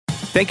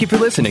Thank you for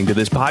listening to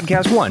this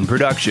Podcast One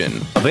production,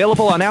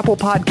 available on Apple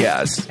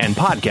Podcasts and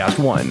Podcast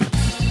One.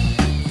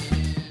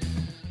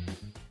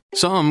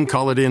 Some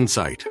call it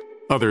insight.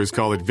 Others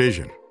call it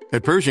vision.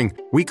 At Pershing,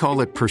 we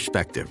call it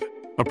perspective.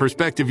 A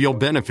perspective you'll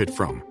benefit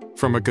from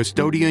a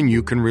custodian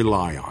you can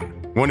rely on.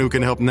 One who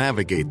can help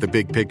navigate the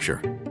big picture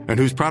and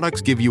whose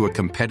products give you a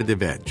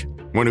competitive edge.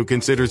 One who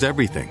considers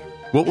everything.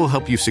 What will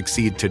help you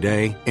succeed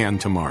today and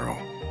tomorrow?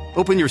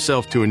 Open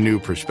yourself to a new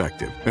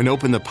perspective and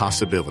open the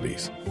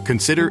possibilities.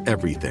 Consider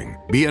everything.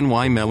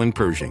 BNY Mellon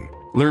Pershing.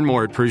 Learn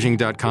more at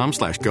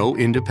Pershing.com/go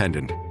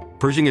independent.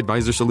 Pershing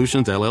Advisor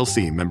Solutions,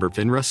 LLC, member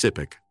FINRA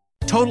SIPC.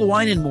 Total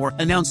Wine & More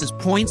announces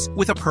points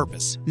with a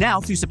purpose.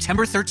 Now through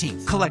September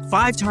 13th, collect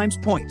 5 times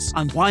points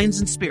on wines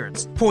and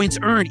spirits. Points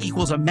earned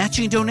equals a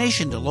matching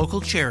donation to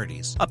local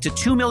charities. Up to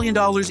 $2 million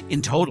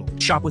in total.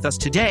 Shop with us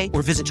today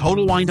or visit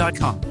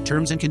TotalWine.com.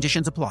 Terms and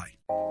conditions apply.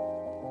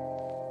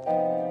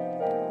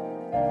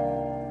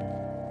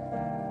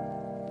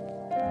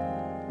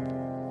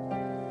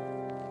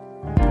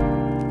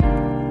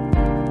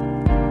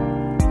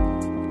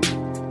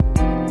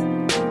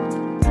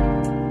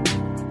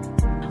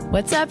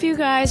 What's up, you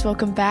guys?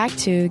 Welcome back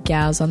to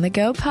Gals on the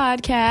Go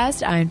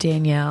podcast. I'm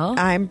Danielle.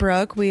 I'm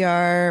Brooke. We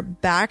are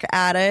back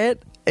at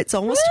it. It's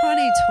almost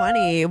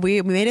 2020.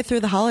 We made it through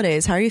the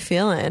holidays. How are you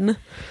feeling?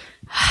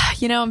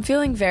 You know, I'm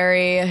feeling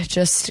very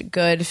just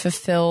good,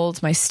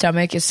 fulfilled. My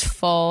stomach is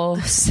full,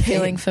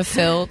 feeling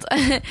fulfilled.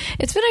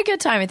 It's been a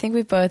good time. I think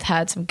we've both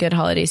had some good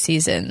holiday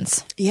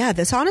seasons. Yeah,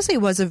 this honestly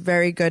was a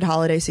very good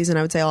holiday season,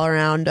 I would say, all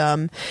around.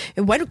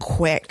 It went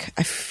quick,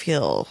 I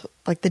feel.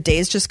 Like the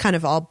days just kind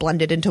of all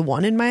blended into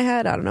one in my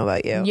head. I don't know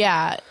about you.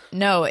 Yeah,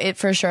 no, it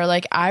for sure.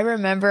 Like I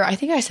remember, I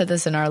think I said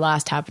this in our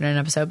last Happening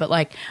episode, but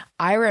like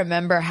I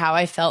remember how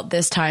I felt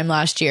this time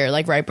last year,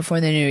 like right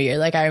before the new year.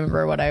 Like I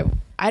remember what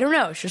I don't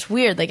know. It's just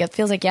weird. Like it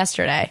feels like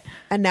yesterday.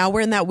 And now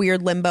we're in that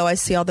weird limbo. I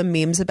see all the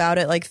memes about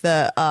it. Like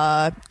the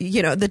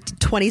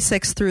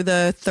 26th through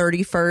the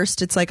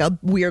 31st. It's like a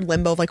weird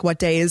limbo of like, what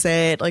day is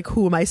it? Like,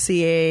 who am I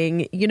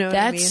seeing? You know what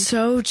I mean? That's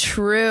so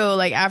true.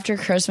 Like after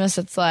Christmas,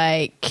 it's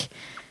like...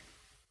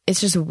 It's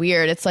just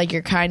weird. It's like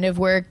you're kind of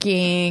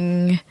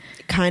working.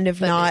 Kind of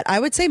not. I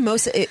would say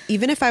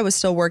even if I was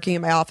still working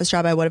at my office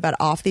job, I would have had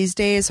off these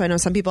days. So I know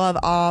some people have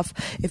off.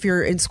 If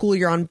you're in school,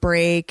 you're on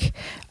break.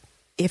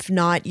 If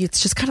not,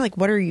 it's just kind of like,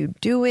 what are you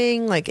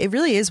doing? Like, it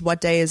really is,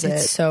 what day is it?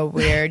 It's so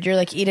weird. You're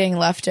like eating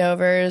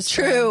leftovers.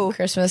 True. From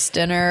Christmas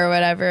dinner or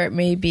whatever it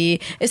may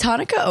be. Is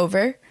Hanukkah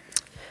over?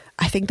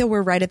 I think that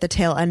we're right at the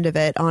tail end of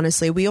it,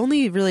 honestly. We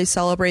only really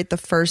celebrate the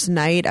first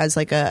night as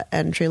like a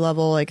entry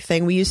level like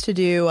thing. We used to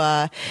do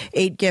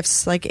 8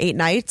 gifts, like 8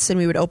 nights, and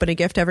we would open a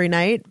gift every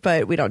night,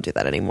 but we don't do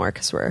that anymore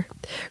because we're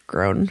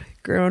grown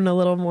a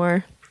little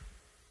more.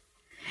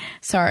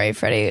 Sorry,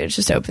 Freddie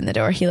just opened the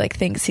door. He like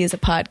thinks he's a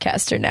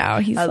podcaster now.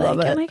 He's like,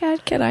 love it. Oh my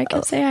God, can I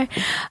say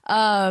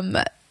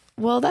hi?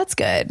 Well, that's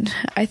good.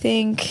 I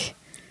think...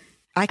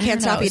 I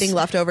can't stop eating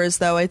leftovers,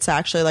 though. It's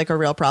actually like a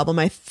real problem.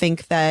 I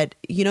think that,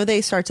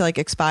 they start to like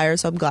expire.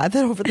 So I'm glad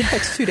that over the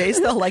next 2 days,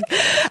 they'll like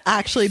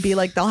actually be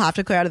like, they'll have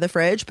to clear out of the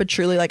fridge. But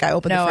truly, like I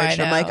open the fridge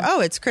and I'm like,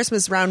 oh, it's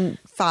Christmas round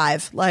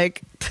 5.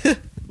 Like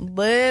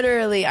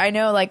literally, I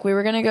know, like we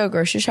were going to go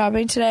grocery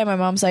shopping today. My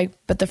mom's like,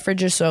 but the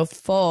fridge is so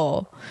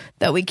full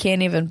that we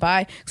can't even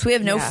buy. Because we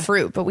have no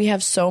fruit, but we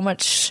have so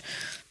much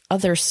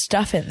other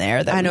stuff in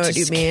there that I know what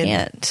you mean.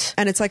 Can't.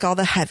 And it's like all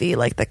the heavy,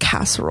 like the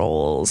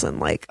casseroles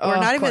and like, or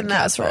not even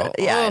that casserole.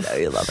 Yeah, I know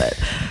you love it.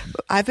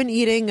 I've been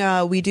eating,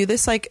 we do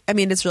this like, I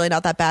mean, it's really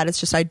not that bad. It's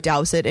just I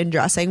douse it in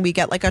dressing. We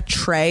get like a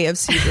tray of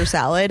Caesar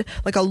salad,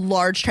 like a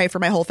large tray for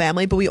my whole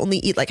family, but we only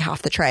eat like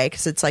half the tray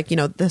because it's like,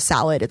 the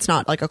salad, it's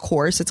not like a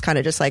course. It's kind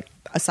of just like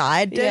a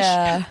side dish.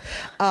 Yeah.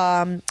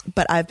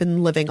 But I've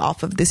been living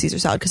off of the Caesar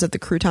salad because of the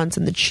croutons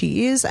and the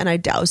cheese, and I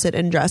douse it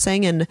in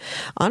dressing. And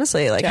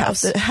honestly, like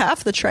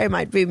half the tray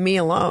might be me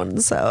alone.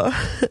 So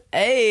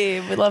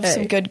hey, we love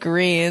some good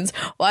greens.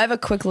 Well, I have a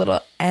quick little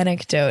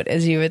anecdote,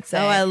 as you would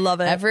say. Oh, I love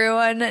it.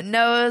 Everyone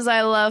knows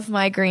I love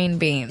my green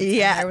beans.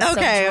 Yeah. There was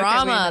some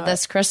drama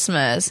this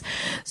Christmas.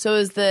 So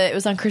it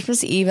was on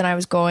Christmas Eve, and I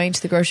was going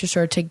to the grocery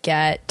store to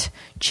get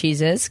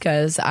cheeses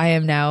because I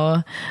am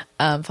now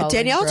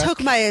Danielle Brooke.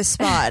 took my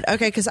spot.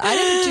 Okay, because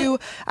I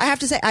have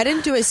to say I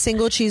didn't do a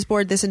single cheese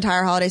board this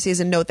entire holiday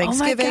season. No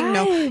Thanksgiving.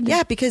 Oh my God.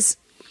 Yeah, because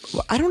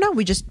I don't know.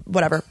 We just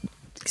whatever.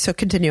 So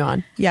continue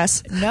on.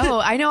 Yes. No,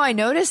 I know. I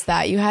noticed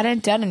that you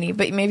hadn't done any,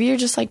 but maybe you're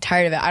just like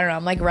tired of it. I don't know.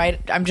 I'm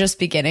like, I'm just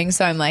beginning.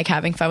 So I'm like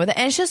having fun with it.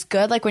 And it's just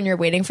good. Like when you're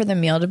waiting for the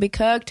meal to be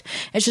cooked,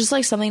 it's just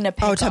like something to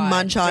pick on. Oh, to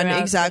munch on.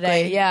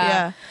 Exactly.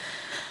 Yeah.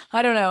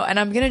 I don't know. And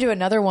I'm going to do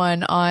another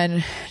one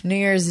on New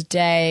Year's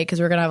Day because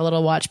we're going to have a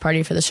little watch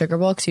party for the Sugar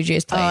Bowl because UG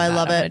is playing. Oh, I that.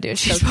 love I'm it. going to do a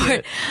cheese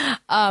board.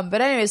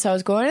 But anyway, so I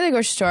was going to the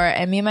grocery store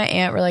and me and my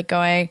aunt were like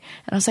going,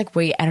 and I was like,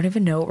 wait, I don't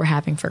even know what we're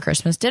having for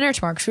Christmas dinner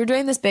tomorrow because we're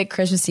doing this big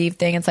Christmas Eve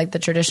thing. It's like the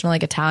traditional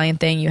like Italian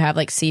thing. You have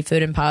like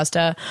seafood and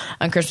pasta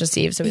on Christmas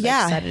Eve. So we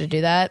decided to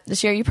do that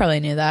this year. You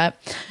probably knew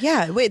that.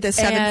 Yeah. Wait, the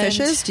 7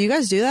 fishes? Do you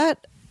guys do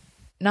that?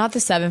 not the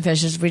 7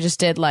 fishes. We just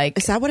did like...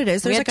 Is that what it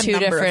is? There's like a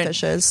number of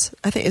fishes.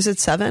 I think, is it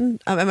 7?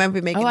 I might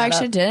be making that up. I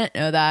actually didn't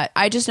know that.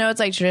 I just know it's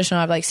like traditional.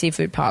 I have like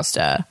seafood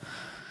pasta.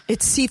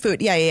 It's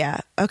seafood.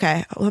 Yeah.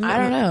 Okay. Well, I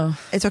don't know.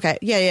 It's okay.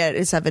 Yeah.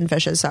 It's 7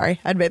 fishes. Sorry.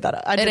 I'd made that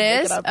up. It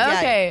is?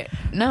 Okay. Yeah.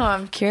 No,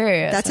 I'm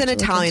curious. That's an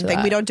Italian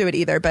thing. We don't do it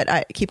either, but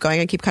I keep going.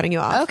 I keep cutting you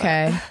off.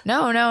 Okay.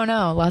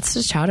 No. Let's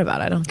just chat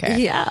about it. I don't care.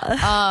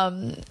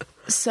 Yeah.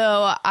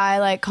 So I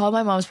like called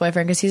my mom's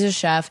boyfriend because he's a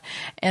chef,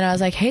 and I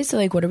was like, hey, so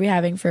like what are we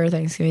having for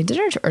Thanksgiving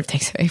dinner or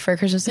Thanksgiving for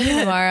Christmas dinner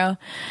tomorrow?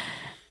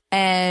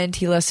 And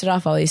he listed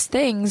off all these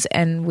things,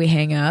 and we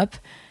hang up,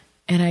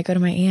 and I go to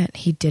my aunt.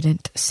 He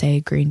didn't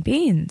say green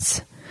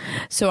beans.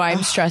 So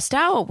I'm stressed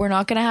out. We're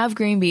not going to have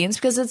green beans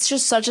because it's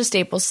just such a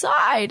staple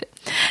side.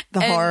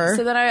 Horror.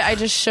 So then I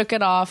just shook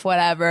it off,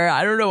 whatever.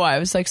 I don't know why I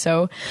was like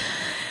so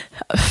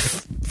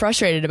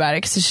frustrated about it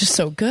because it's just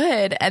so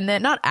good. And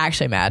then not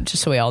actually mad,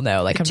 just so we all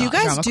know. Like, I'm do you not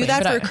guys do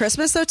that for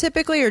Christmas though,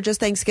 typically, or just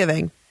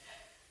Thanksgiving?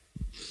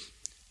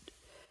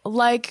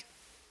 Like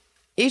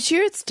each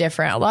year it's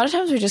different. A lot of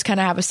times we just kind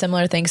of have a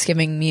similar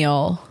Thanksgiving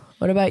meal.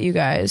 What about you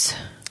guys?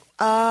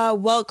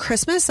 Well,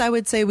 Christmas, I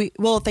would say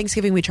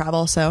Thanksgiving we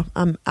travel, so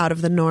I'm out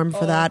of the norm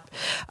for that.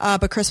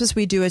 But Christmas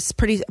we do is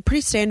pretty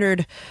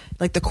standard.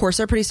 Like the courses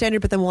are pretty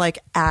standard, but then we'll like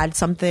add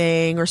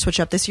something or switch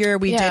up. This year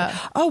we did.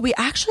 Oh, we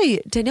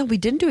actually, Danielle, we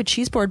didn't do a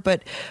cheese board,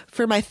 but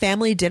for my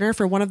family dinner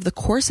for one of the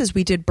courses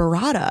we did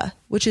burrata,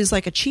 which is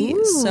like a cheese.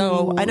 Ooh,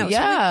 so I know,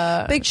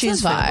 yeah, big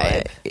cheese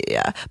vibe.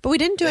 Yeah, but we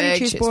didn't do any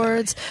cheese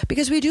boards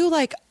because we do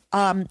like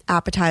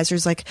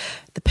appetizers like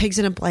the pigs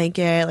in a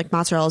blanket, like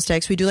mozzarella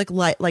sticks. We do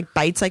like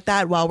bites like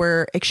that while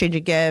we're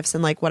exchanging gifts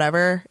and like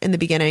whatever in the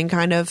beginning,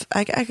 kind of.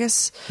 I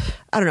guess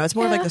I don't know. It's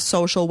more of like the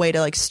social way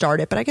to like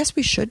start it, but I guess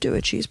we should do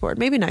a cheese board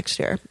maybe next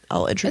year.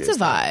 I'll introduce. It's a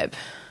vibe.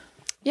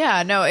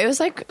 Yeah, no, it was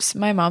like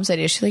my mom's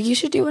idea. She's like, you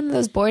should do one of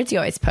those boards you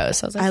always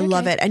post. I was like, I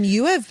love it, and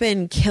you have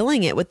been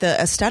killing it with the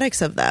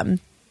aesthetics of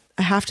them,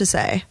 I have to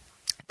say.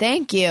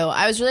 Thank you.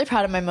 I was really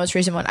proud of my most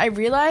recent one. I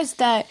realized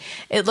that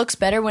it looks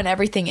better when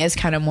everything is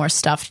kind of more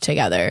stuffed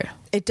together.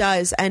 It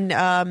does.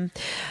 And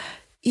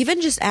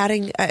even just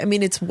adding, I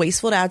mean, it's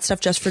wasteful to add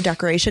stuff just for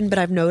decoration, but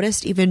I've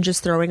noticed even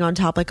just throwing on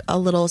top like a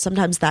little,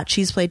 sometimes that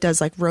cheese plate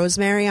does like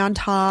rosemary on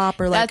top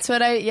or like. That's what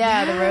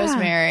the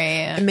rosemary.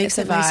 It makes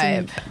it nice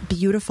and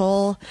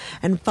beautiful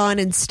and fun,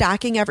 and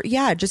stacking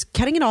just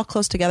cutting it all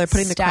close together,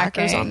 putting the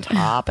crackers on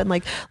top and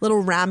like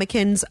little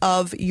ramekins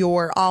of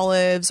your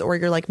olives or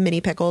your like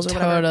mini pickles or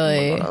whatever.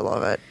 Totally. I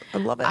love it. I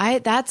love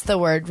it. That's the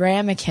word,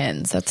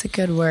 ramekins. That's a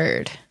good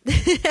word.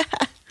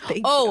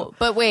 Thank you.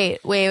 But wait.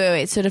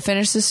 So to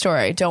finish the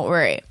story, don't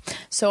worry.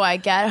 So I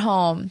get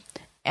home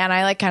and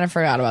I like kind of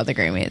forgot about the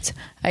green beans.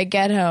 I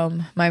get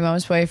home. My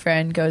mom's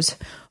boyfriend goes,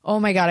 oh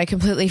my God, I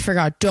completely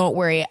forgot. Don't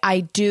worry.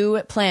 I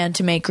do plan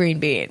to make green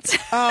beans.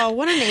 Oh,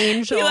 what an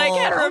angel. He like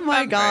had oh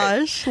my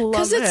gosh.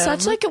 Because it's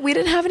such like, we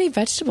didn't have any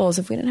vegetables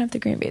if we didn't have the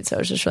green beans. So it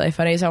was just really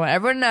funny. So I want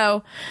everyone to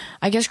know,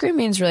 I guess green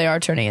beans really are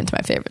turning into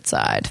my favorite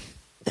side.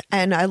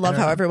 And I love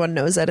how everyone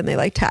knows it and they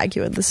like tag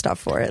you in the stuff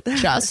for it.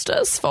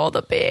 Justice for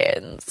the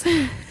beans.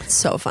 It's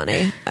so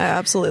funny. I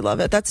absolutely love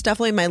it. That's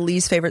definitely my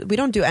least favorite. We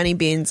don't do any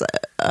beans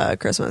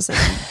Christmas, and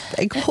I'm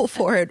thankful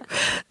for it.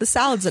 The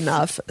salad's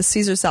enough. A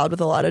Caesar salad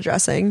with a lot of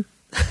dressing.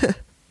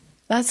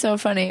 That's so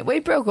funny.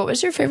 Wait, Brooke, what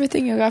was your favorite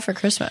thing you got for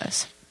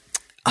Christmas?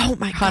 Oh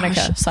my gosh.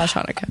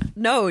 Hanukkah.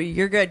 No,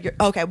 you're good.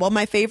 Okay, well,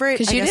 my favorite...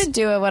 Because you didn't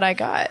do a What I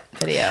Got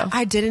video.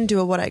 I didn't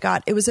do a What I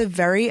Got. It was a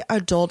very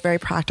adult, very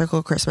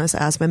practical Christmas,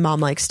 as my mom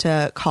likes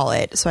to call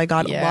it. So I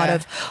got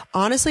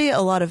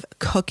a lot of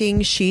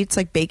cooking sheets,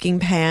 like baking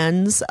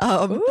pans.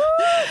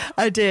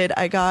 I did.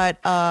 I got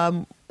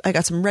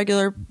some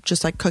regular,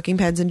 just like cooking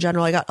pans in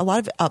general. I got a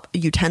lot of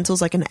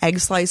utensils, like an egg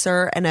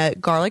slicer and a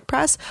garlic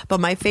press. But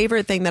my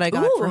favorite thing that I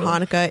got for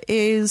Hanukkah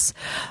is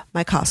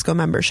my Costco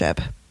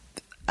membership.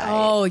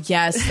 Oh,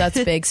 yes.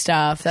 That's big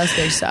stuff. That's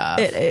big stuff.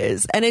 It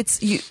is. And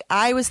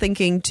I was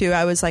thinking too,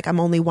 I was like, I'm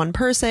only one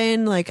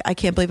person. Like, I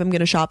can't believe I'm going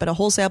to shop at a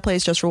wholesale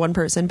place just for one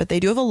person. But they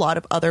do have a lot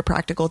of other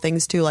practical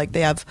things too. Like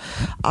they have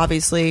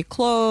obviously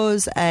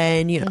clothes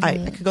and,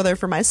 I could go there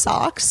for my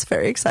socks.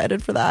 Very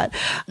excited for that.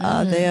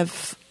 They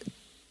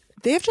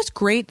have just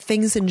great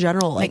things in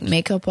general. Like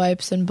makeup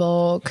wipes in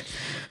bulk.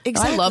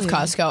 Exactly. I love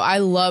Costco. I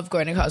love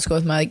going to Costco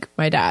with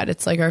my dad.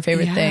 It's like our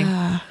favorite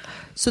thing.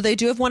 So they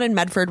do have one in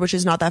Medford, which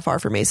is not that far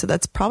from me. So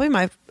that's probably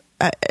my,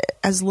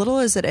 as little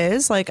as it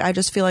is, like I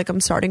just feel like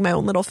I'm starting my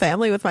own little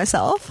family with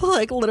myself,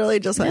 like literally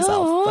just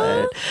myself.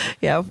 But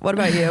yeah, what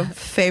about you?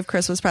 Fave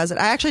Christmas present?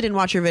 I actually didn't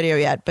watch your video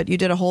yet, but you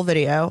did a whole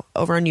video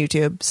over on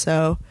YouTube.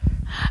 So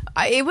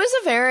it was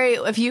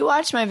if you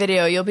watch my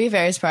video, you'll be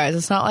very surprised.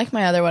 It's not like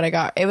my other What I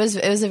Got. It was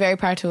a very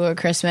practical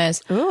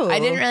Christmas. Ooh. I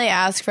didn't really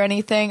ask for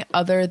anything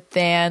other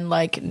than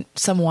like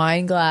some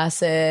wine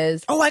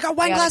glasses. Oh, I got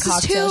wine glasses a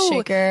cocktail too.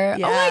 Shaker.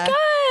 Yeah. Oh my God.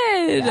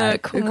 Yeah,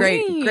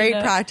 great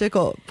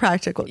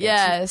practical.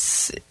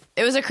 Yes.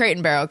 It was a Crate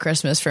and Barrel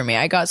Christmas for me.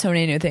 I got so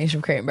many new things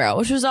from Crate and Barrel,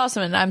 which was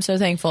awesome, and I'm so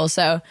thankful.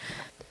 So,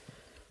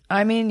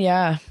 I mean,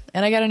 yeah.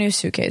 And I got a new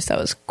suitcase. That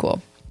was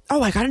cool.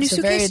 Oh, I got a new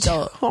suitcase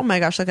too. Oh my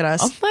gosh, look at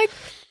us. Oh my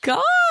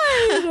God.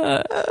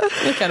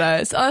 Look at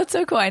us. Oh, that's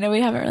so cool. I know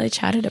we haven't really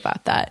chatted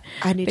about that.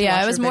 I need to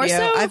watch your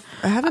video.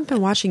 I haven't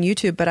been watching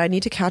YouTube, but I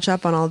need to catch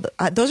up on all the...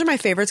 those are my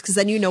favorites because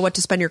then you know what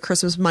to spend your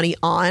Christmas money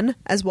on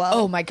as well.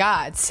 Oh my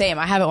God. Same.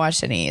 I haven't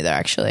watched any either,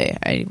 actually.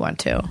 I want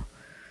to.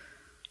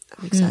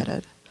 I'm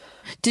excited.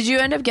 Did you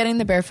end up getting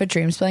the Barefoot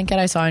Dreams blanket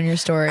I saw in your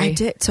story? I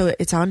did. So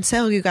it's on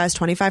sale, you guys.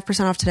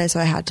 25% off today. So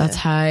I had to. That's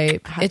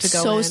hype. It's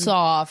so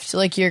soft.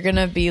 Like, you're going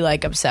to be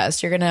like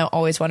obsessed. You're going to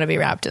always want to be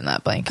wrapped in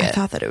that blanket. I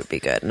thought that it would be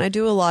good. And I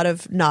do a lot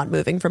of not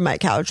moving from my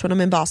couch when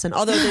I'm in Boston.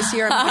 Although this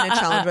year I'm going to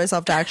challenge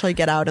myself to actually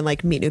get out and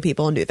like meet new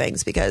people and do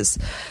things because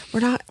we're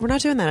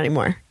not doing that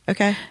anymore.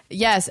 Okay.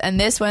 Yes. And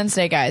this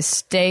Wednesday, guys,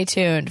 stay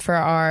tuned for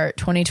our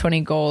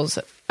 2020 goals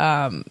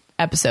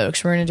episode,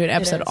 because we're going to do an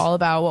episode all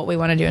about what we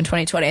want to do in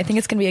 2020. I think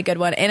it's going to be a good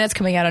one, and it's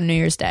coming out on New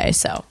Year's Day,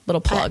 so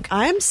little plug.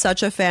 I'm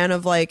such a fan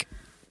of like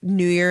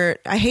New Year.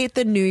 I hate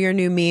the New Year,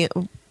 new me,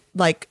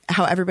 like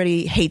how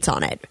everybody hates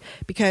on it,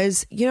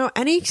 because you know,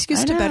 any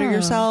excuse to better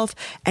yourself,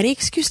 any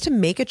excuse to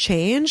make a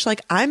change.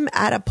 Like, I'm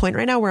at a point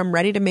right now where I'm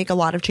ready to make a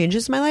lot of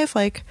changes in my life.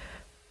 Like,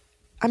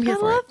 I'm here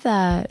for it. I love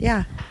that.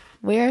 Yeah.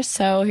 We are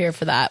so here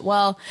for that.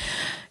 Well,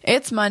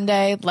 it's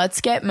Monday.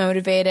 Let's get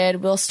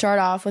motivated. We'll start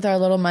off with our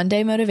little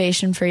Monday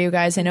motivation for you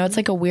guys. I know it's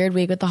like a weird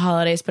week with the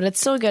holidays, but it's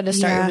still good to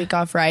start your week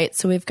off right.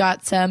 So we've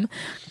got some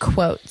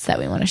quotes that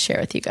we want to share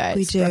with you guys.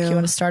 We do. Brooke, you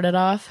want to start it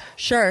off?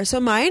 Sure.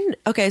 So mine,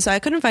 okay, so I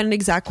couldn't find an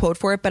exact quote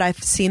for it, but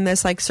I've seen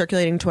this like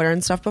circulating Twitter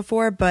and stuff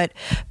before. But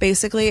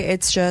basically,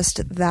 it's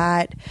just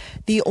that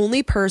the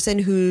only person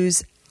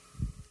whose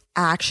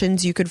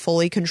actions you could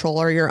fully control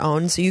are your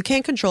own. So you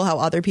can't control how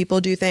other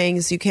people do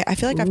things. You can't. I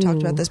feel like I've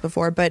talked about this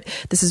before, but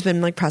this has been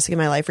like pressing in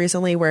my life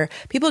recently, where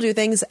people do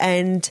things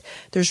and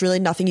there's really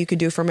nothing you can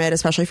do from it,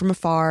 especially from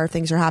afar.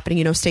 Things are happening,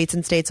 you know, states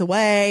and states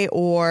away,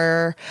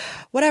 or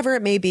whatever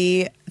it may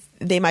be.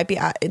 They might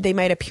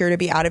appear to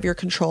be out of your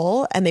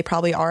control, and they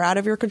probably are out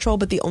of your control,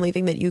 but the only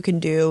thing that you can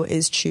do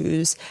is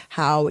choose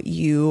how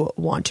you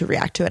want to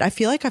react to it. I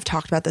feel like I've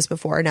talked about this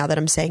before now that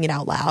I'm saying it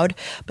out loud,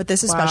 but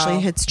this especially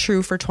hits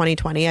true for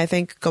 2020. I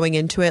think going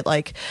into it,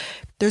 like,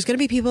 there's going to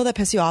be people that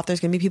piss you off. There's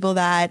going to be people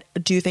that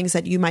do things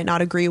that you might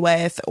not agree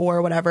with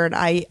or whatever. And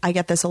I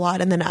get this a lot.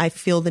 And then I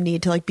feel the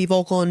need to like be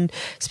vocal and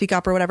speak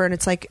up or whatever. And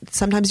it's like,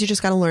 sometimes you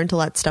just got to learn to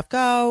let stuff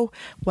go,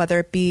 whether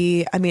it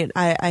be, I mean,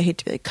 I hate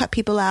to like cut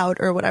people out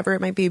or whatever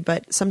it might be,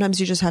 but sometimes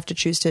you just have to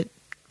choose to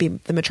be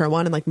the mature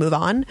one and like move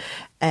on.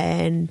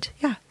 And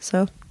yeah,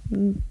 so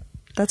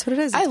that's what it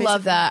is. I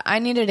love that. I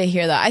needed to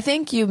hear that. I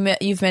think you've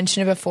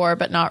mentioned it before,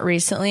 but not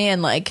recently.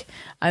 And like,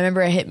 I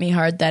remember it hit me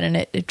hard then, and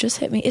it just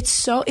hit me. It's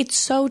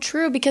so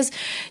true, because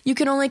you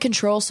can only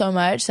control so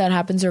much that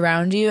happens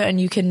around you,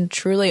 and you can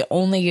truly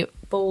only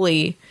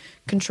fully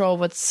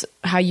control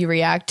how you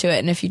react to it.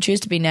 And if you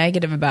choose to be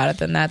negative about it,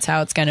 then that's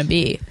how it's going to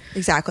be.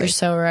 Exactly. You're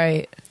so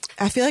right.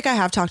 I feel like I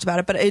have talked about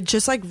it, but it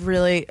just like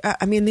really,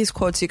 I mean, these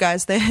quotes, you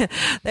guys, they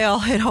all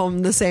hit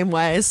home the same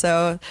way.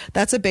 So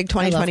that's a big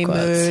 2020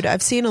 mood.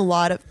 I've seen a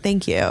lot of,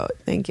 thank you.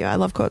 I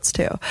love quotes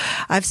too.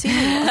 I've seen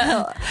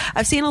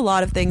a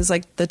lot of things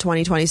like the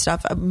 2020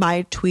 stuff.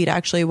 My tweet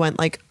actually went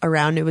like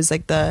around, it was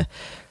like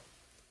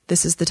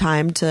this is the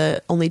time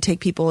to only take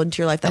people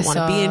into your life that want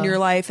to be in your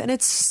life. And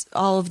it's,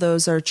 all of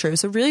those are true.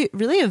 So really,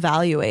 really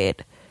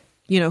evaluate,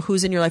 you know,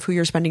 who's in your life, who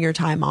you're spending your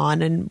time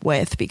on and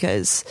with,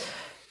 because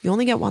you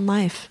only get one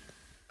life,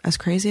 as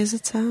crazy as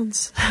it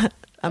sounds.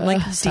 I'm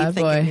like deep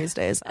thinking these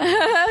days.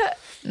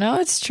 No,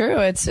 it's true.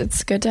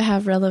 It's good to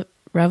have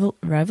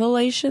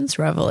revelations.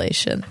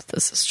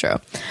 This is true.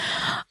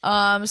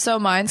 So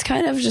mine's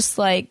kind of just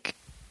like,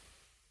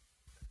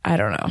 I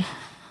don't know.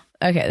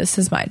 Okay, this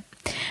is mine.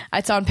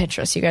 It's on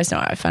Pinterest. You guys know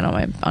I found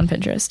on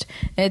Pinterest.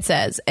 It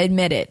says,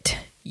 admit it.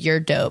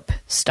 You're dope.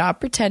 Stop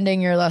pretending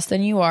you're less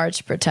than you are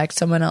to protect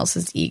someone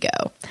else's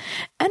ego.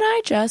 And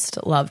I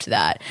just loved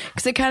that,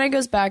 because it kind of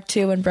goes back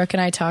to when Brooke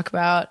and I talk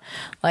about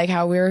like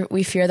how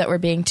we fear that we're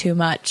being too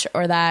much,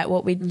 or that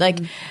what we like.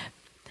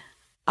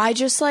 I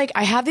just like,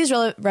 I have these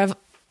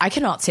I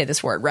cannot say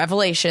this word,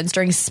 revelations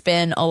during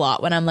spin a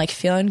lot when I'm like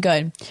feeling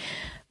good.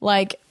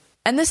 Like,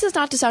 and this is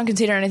not to sound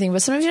conceited or anything,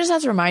 but sometimes you just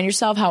have to remind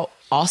yourself how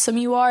awesome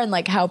you are and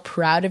like how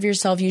proud of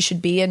yourself you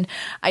should be. And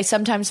I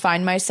sometimes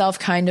find myself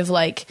kind of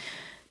like,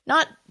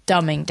 not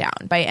dumbing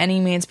down by any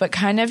means, but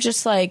kind of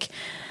just like,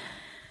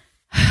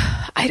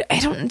 I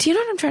don't, do you know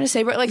what I'm trying to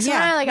say? But like,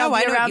 sometimes like I'll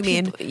be around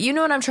people, you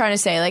know what I'm trying to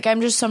say? Like,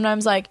 I'm just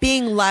sometimes like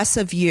being less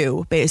of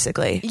you,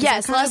 basically.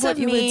 Yes, less of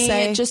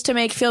me, just to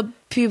make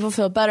people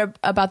feel better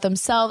about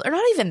themselves, or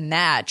not even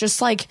that,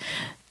 just like,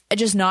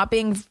 just not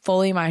being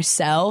fully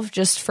myself,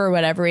 just for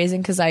whatever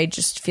reason, because I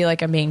just feel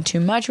like I'm being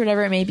too much,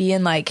 whatever it may be.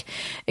 And like,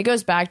 it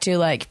goes back to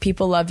like,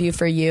 people love you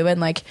for you,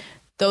 and like,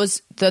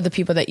 those are the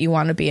people that you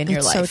want to be in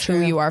your life,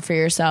 who you are for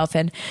yourself.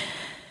 And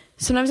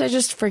sometimes I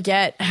just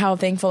forget how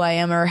thankful I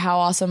am, or how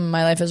awesome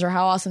my life is, or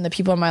how awesome the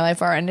people in my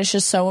life are. And it's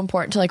just so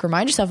important to like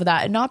remind yourself of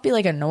that, and not be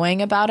like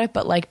annoying about it,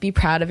 but like be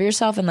proud of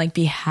yourself, and like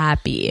be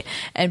happy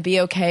and be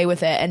okay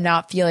with it, and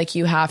not feel like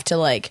you have to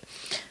like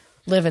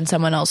live in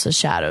someone else's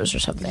shadows or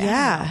something.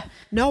 Yeah.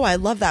 No, I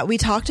love that. We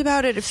talked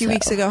about it a few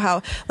weeks ago,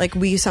 how like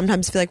we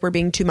sometimes feel like we're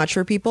being too much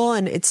for people,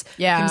 and it's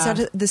comes down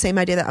to the same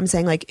idea that I'm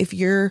saying, like, if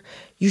you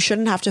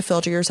shouldn't have to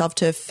filter yourself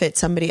to fit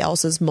somebody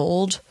else's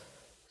mold.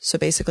 So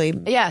basically,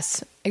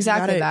 yes,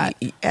 exactly that.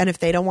 And if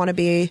they don't want to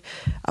be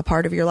a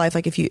part of your life,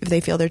 like if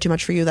they feel they're too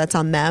much for you, that's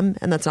on them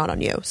and that's not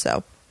on you.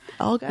 So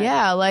all good.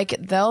 Yeah, like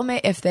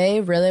if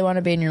they really want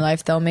to be in your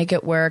life, they'll make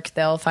it work.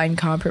 They'll find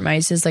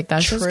compromises. Like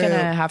that's just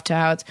gonna have to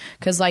how it's,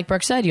 because like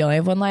Brooke said, you only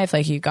have one life.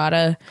 Like you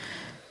gotta.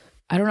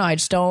 I don't know.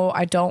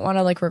 I don't want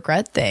to like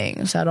regret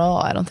things at all.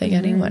 I don't think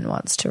anyone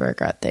wants to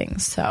regret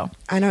things. So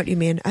I know what you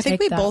mean. I think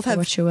we both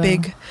have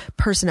big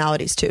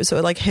personalities too. So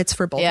it like hits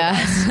for both of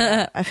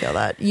us. I feel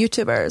that.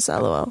 YouTubers,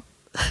 LOL.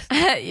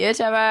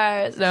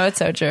 YouTubers. No, it's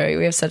so true.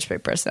 We have such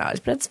big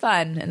personalities, but it's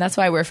fun. And that's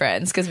why we're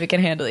friends, because we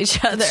can handle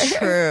each other. It's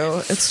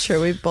true. It's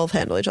true. We both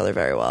handle each other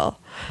very well.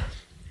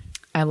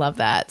 I love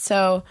that.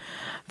 So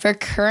for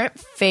current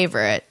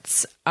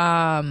favorites,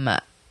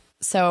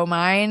 so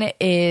mine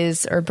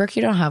is, or Brooke,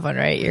 you don't have one,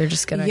 right? You're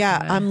just gonna. Yeah,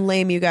 I'm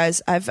lame, you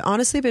guys. I've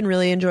honestly been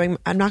really enjoying.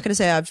 I'm not gonna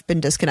say I've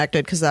been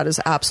disconnected, because that is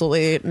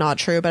absolutely not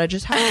true. But I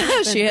just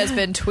have. She has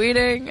been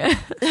tweeting.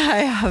 I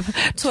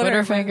have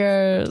Twitter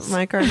fingers.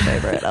 My current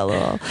favorite.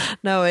 LOL.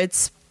 No,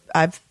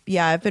 I've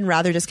been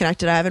rather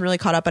disconnected. I haven't really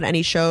caught up on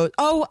any show.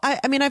 Oh,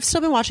 I mean, I've still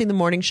been watching The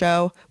Morning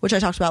Show, which I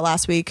talked about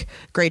last week.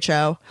 Great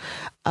show.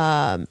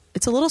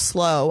 It's a little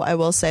slow, I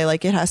will say.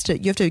 Like you have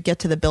to get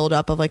to the build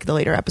up of like the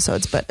later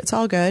episodes, but it's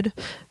all good.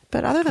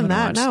 But other than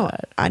that, no,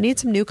 I need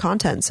some new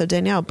content. So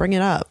Danielle, bring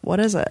it up. What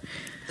is it?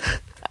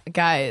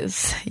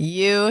 Guys,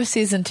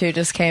 season 2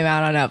 just came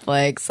out on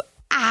Netflix.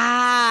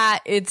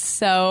 It's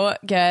so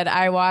good.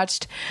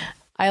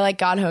 I like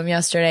got home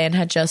yesterday and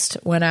had just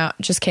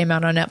came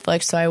out on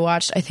Netflix. So I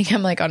watched, I think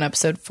I'm like on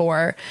episode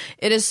 4.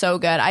 It is so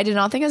good. I did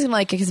not think I was going to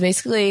like it, because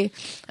basically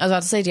I was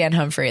about to say Dan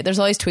Humphrey. There's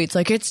all these tweets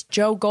like, it's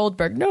Joe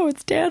Goldberg. No,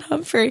 it's Dan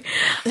Humphrey.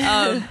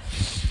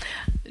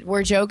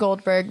 Where Joe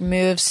Goldberg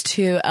moves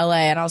to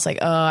LA, and I was like,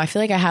 oh, I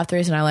feel like half the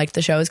reason I liked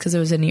the show is because it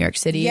was in New York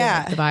City.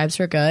 Yeah. And, like, the vibes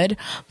were good.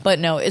 But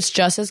no, it's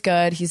just as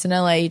good. He's in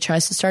LA. He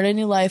tries to start a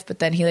new life, but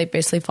then he like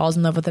basically falls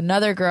in love with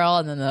another girl,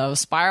 and then they'll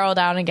spiral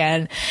down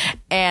again.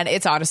 And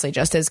it's honestly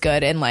just as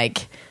good. And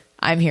like,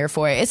 I'm here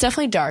for it. It's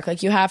definitely dark.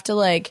 Like you have to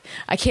like,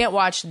 I can't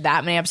watch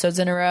that many episodes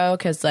in a row,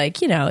 because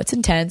like, you know, it's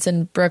intense.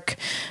 And Brooke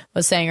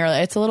was saying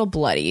earlier, it's a little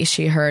bloody,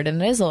 she heard, and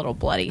it is a little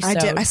bloody. So.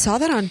 I saw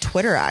that on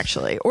Twitter,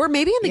 actually, or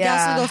maybe in the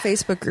Gas and Go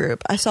Facebook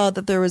group. I saw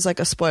that there was like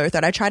a spoiler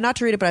thread. I tried not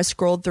to read it, but I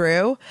scrolled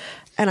through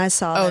and I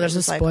saw. Oh, there's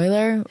a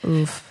spoiler. Like,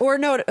 oof. Or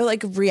no,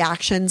 like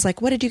reactions.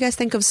 Like, what did you guys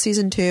think of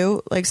season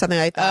 2? Like something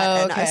like that.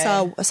 Oh, and okay.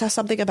 I saw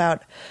something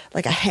about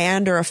like a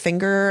hand or a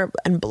finger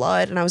and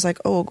blood, and I was like,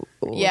 oh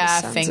yeah,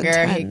 finger.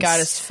 Intense. He got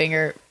his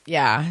finger.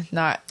 Yeah,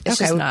 it's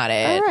just not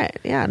it. All right.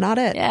 Yeah, not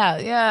it.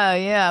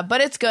 Yeah.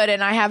 But it's good,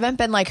 and I haven't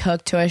been like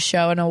hooked to a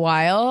show in a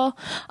while.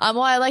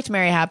 Well, I liked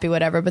Mary Happy,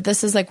 whatever, but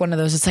this is like one of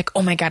those, it's like,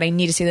 oh my God, I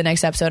need to see the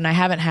next episode, and I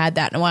haven't had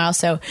that in a while,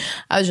 so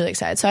I was really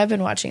excited. So I've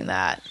been watching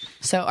that.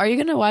 So are you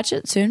going to watch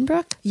it soon,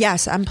 Brooke?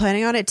 Yes, I'm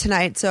planning on it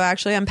tonight. So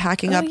actually I'm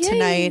packing up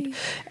tonight,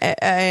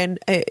 and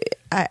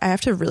I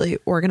have to really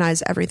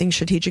organize everything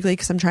strategically,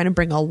 because I'm trying to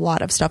bring a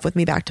lot of stuff with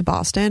me back to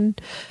Boston.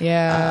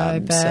 Yeah, I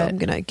bet. So I'm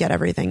going to get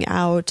everything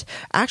out.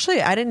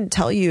 Actually, I didn't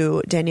tell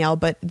you, Danielle,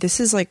 but this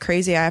is like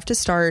crazy. I have to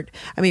start.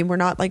 I mean, we're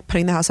not like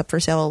putting the house up for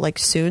sale like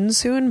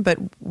soon, but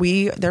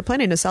they're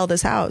planning to sell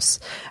this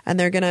house, and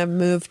they're going to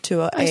move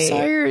to I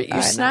saw your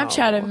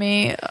Snapchat of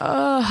me.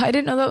 Oh, I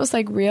didn't know that was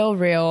like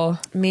real.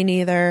 Me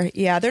neither.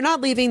 Yeah, they're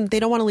not leaving. They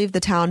don't want to leave the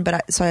town,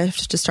 so I have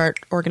to start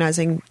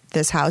organizing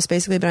this house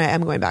basically. But I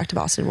am going back to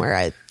Boston, where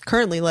I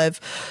currently live,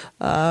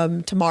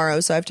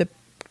 tomorrow. So I have to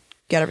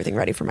get everything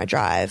ready for my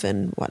drive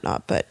and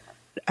whatnot. But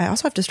I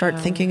also have to start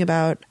thinking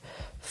about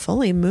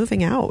fully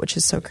moving out, which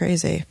is so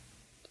crazy.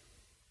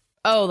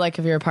 Oh, like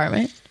of your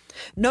apartment?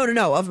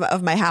 No,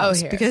 of my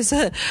house, because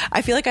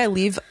I feel like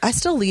I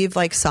still leave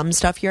like some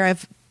stuff here.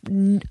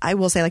 I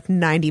will say like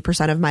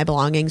 90% of my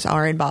belongings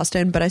are in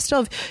Boston, but I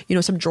still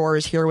have, some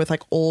drawers here with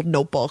like old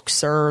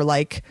notebooks or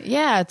like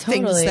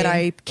things that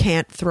I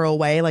can't throw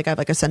away. Like I have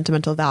like a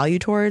sentimental value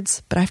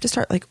towards, but I have to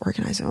start like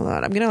organizing all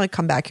that. I'm going to like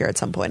come back here at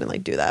some point and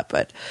like do that,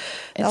 but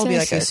that'll be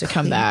like to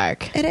come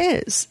back. It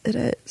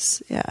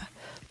is. Yeah.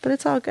 But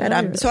it's all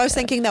good. So I was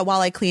thinking that while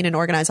I clean and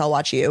organize, I'll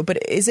watch you.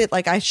 But is it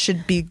like I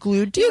should be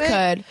glued to it? You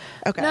could.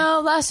 Okay.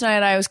 No, last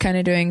night I was kind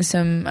of doing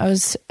I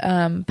was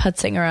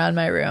putzing around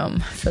my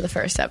room for the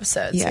first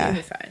episode. Yeah. So you'll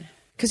be fine.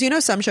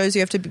 Because some shows you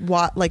have to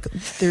watch, like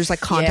there's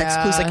like context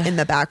clues like in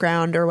the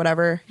background or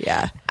whatever.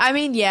 Yeah. I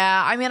mean,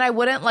 I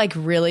wouldn't like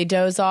really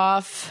doze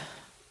off,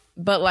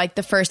 but like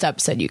the first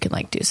episode you can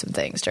like do some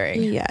things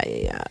during.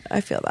 Yeah.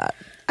 I feel that.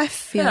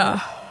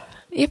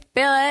 You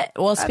feel it.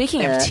 Well,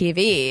 speaking of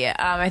TV,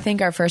 I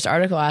think our first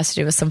article has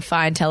to do with some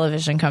fine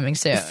television coming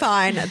soon.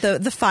 Fine.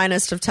 The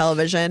finest of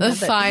television. The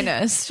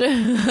finest.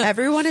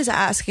 Everyone is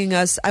asking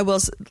us,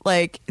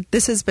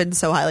 this has been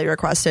so highly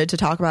requested to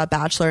talk about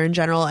Bachelor in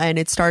general, and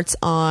it starts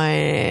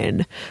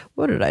on,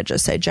 what did I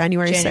just say?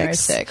 January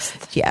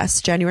 6th.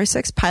 Yes, January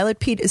 6th. Pilot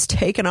Pete is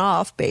taken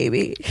off,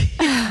 baby.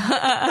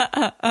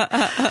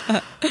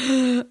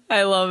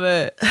 I love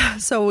it.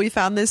 So we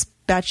found this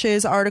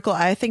Betches article.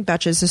 I think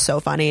Betches is so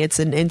funny. It's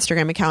an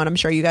Instagram account. I'm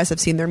sure you guys have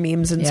seen their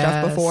memes and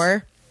stuff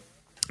before.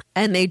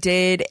 And they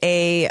did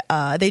they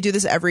do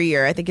this every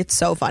year. I think it's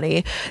so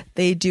funny.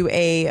 They do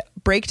a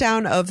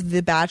breakdown of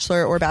the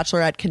Bachelor or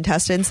Bachelorette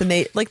contestants, and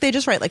they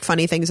just write like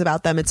funny things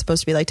about them. It's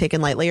supposed to be like taken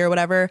lightly or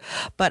whatever,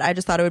 but I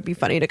just thought it would be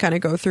funny to kind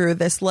of go through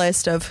this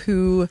list of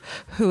who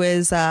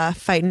is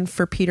fighting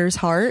for Peter's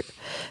heart.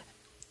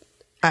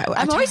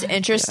 I'm always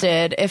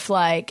interested if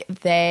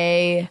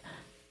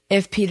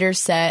Peter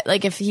said,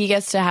 like, if he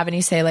gets to have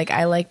any say, like,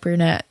 I like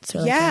brunettes.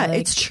 Or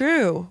it's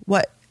true.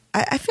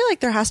 I feel like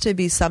there has to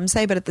be some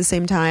say, but at the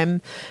same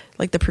time,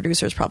 like, the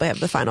producers probably have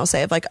the final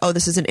say of like, oh,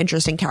 this is an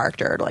interesting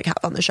character to like have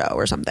on the show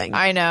or something.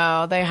 I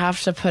know. They have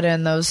to put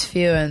in those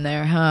few in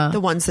there, huh? The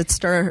ones that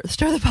stir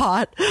the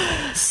pot.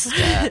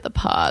 Stir the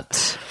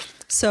pot.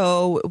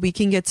 So we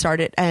can get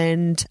started.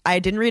 And I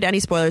didn't read any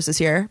spoilers this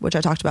year, which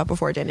I talked about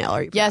before. Danielle,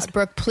 are you proud? Yes,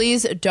 Brooke,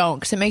 please don't,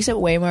 because it makes it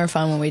way more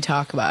fun when we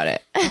talk about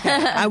it. Okay.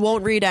 I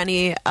won't read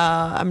any.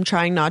 I'm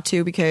trying not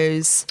to,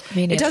 because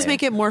it does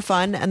make it more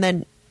fun. And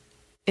then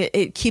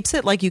it keeps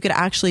it like you could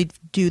actually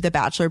do the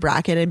Bachelor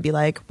bracket and be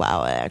like,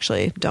 wow, I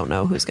actually don't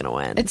know who's going to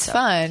win. It's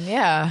fun.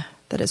 Yeah.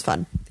 That is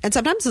fun. And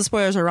sometimes the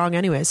spoilers are wrong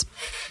anyways.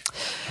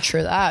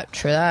 True that.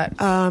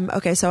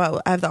 Okay,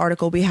 so I have the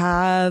article. We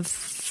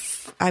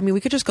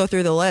could just go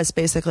through the list,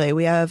 basically.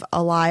 We have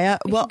Aliyah.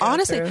 Well,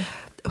 honestly,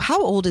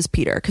 how old is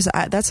Peter? Because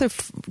that's a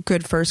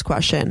good first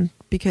question,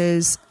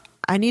 because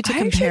I need to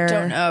compare. I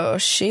don't know.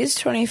 She's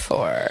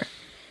 24.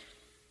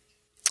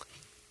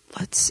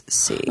 Let's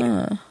see.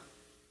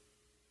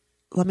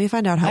 Let me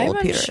find out how old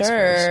Peter is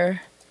first.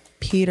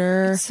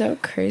 Peter. It's so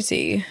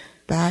crazy.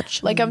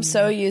 Bachelor. Like, I'm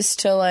so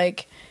used to,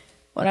 like,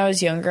 when I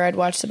was younger, I'd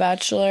watch The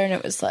Bachelor, and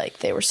it was like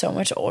they were so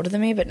much older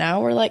than me. But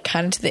now we're like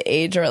kind of to the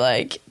age where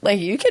like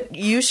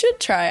you should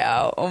try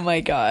out. Oh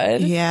my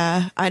god.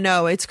 Yeah, I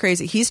know, it's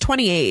crazy. He's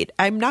 28.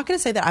 I'm not going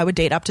to say that I would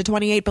date up to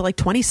 28, but like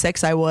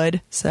 26, I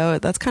would. So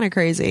that's kind of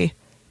crazy.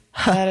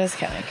 That is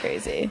kind of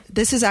crazy.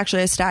 This is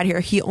actually a stat here.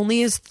 He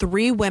only has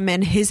 3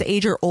 women his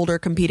age or older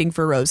competing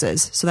for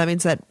roses. So that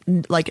means that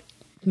like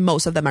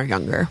most of them are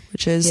younger,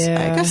 which is,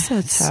 I guess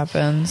that's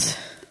happens.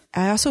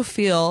 I also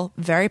feel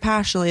very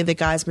passionately that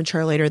guys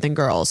mature later than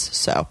girls.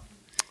 So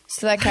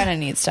that kind of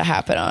needs to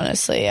happen,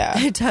 honestly. Yeah,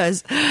 it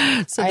does.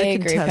 So I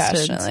agree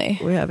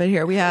passionately. We have it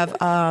here. We have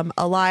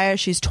Aliyah.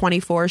 She's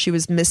 24. She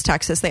was Miss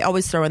Texas. They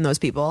always throw in those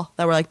people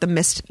that were like the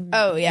Miss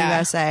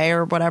USA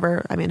or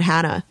whatever. I mean,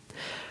 Hannah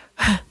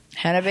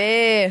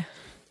B.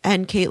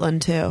 And Caitlyn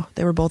too.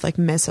 They were both like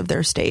Miss of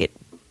their state.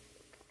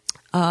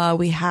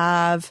 We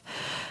have,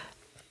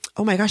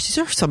 oh my gosh, these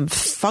are some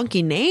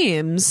funky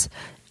names.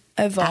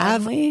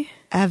 Avonlea.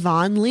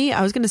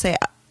 I was going to say,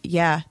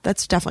 yeah,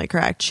 that's definitely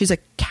correct. She's a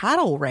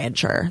cattle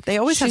rancher.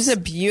 She's a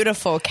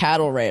beautiful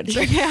cattle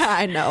rancher. Yeah,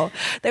 I know.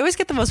 They always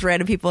get the most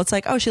random people. It's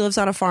like, oh, she lives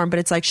on a farm, but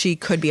it's like she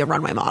could be a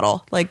runway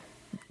model, like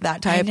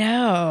that type. I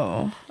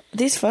know.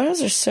 These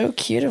photos are so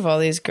cute of all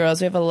these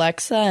girls. We have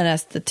Alexa, an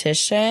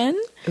esthetician.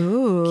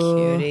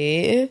 Ooh,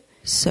 cutie.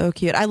 So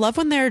cute. I love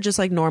when they're just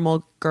like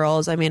normal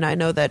girls. I mean, I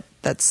know that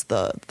that's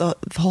the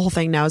whole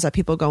thing now is that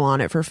people go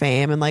on it for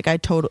fame, and like I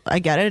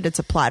get it. It's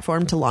a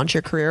platform to launch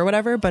your career or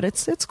whatever, but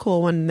it's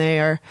cool when they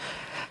are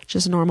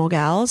just normal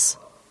gals.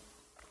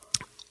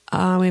 We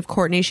have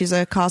Courtney. She's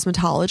a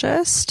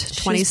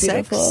cosmetologist,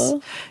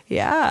 26.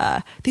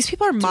 Yeah. These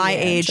people are my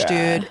age,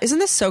 dude. Isn't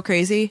this so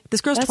crazy?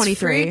 This girl's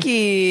 23.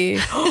 Freaky.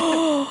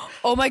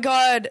 Oh my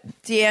God.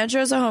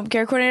 Deandra's a home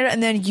care coordinator,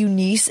 and then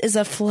Eunice is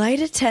a flight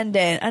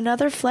attendant.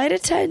 Another flight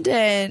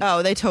attendant.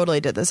 Oh, they totally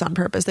did this on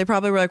purpose. They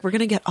probably were like, we're going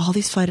to get all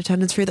these flight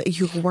attendants for you that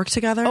you can work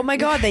together. Oh my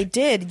God, they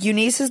did.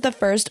 Eunice is the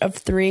first of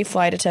 3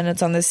 flight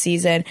attendants on this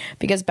season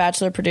because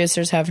Bachelor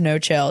producers have no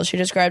chill. She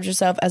describes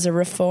herself as a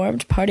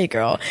reformed party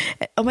girl.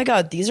 Oh my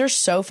God, these are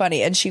so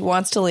funny. And she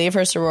wants to leave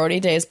her sorority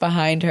days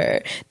behind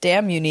her.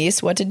 Damn,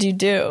 Eunice, what did you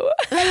do?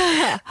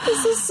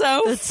 This is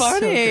so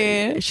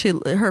funny.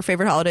 Her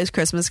favorite holiday is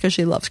Christmas because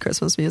she loves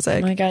Christmas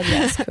music. Oh my God,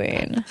 yes,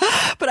 queen.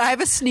 But I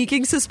have a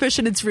sneaking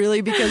suspicion it's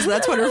really because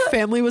that's when her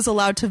family was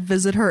allowed to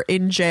visit her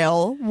in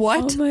jail.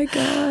 What? Oh my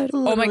God.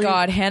 Literally. Oh my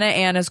God. Hannah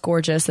Ann is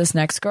gorgeous. This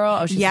next girl.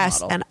 Oh, she's a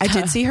model. And I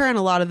did see her in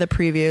a lot of the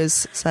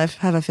previews, so I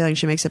have a feeling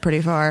she makes it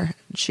pretty far.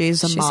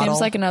 She's a model. She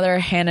seems like another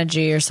Hannah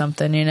G or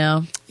something, you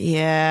know?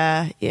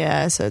 Yeah.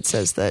 So it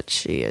says that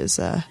she is,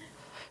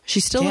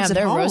 she still lives at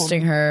home. They're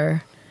roasting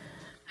her.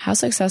 How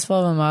successful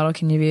of a model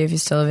can you be if you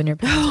still live in your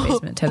parents'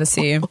 basement in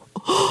Tennessee?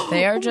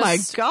 They are just, oh my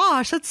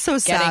gosh, that's so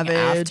getting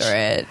savage. After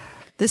it.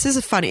 This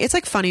is funny. It's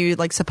like funny,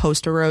 like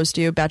supposed to roast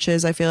you,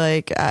 Betches. I feel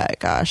like,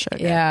 gosh.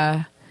 Okay.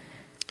 Yeah.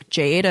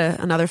 Jade,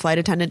 another flight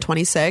attendant,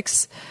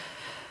 26.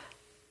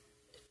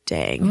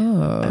 Dang.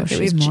 Oh, okay,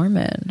 she's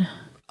Mormon.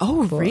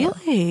 Oh, cool.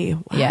 Really?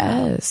 Wow.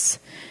 Yes.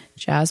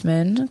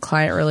 Jasmine,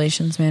 client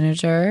relations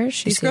manager.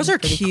 These girls are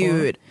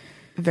cute.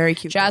 Cool. Very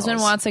cute. Jasmine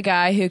girls. wants a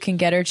guy who can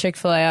get her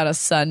Chick-fil-A on a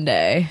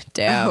Sunday.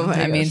 Damn.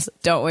 I mean,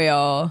 don't we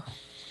all?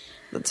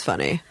 That's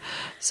funny.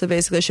 So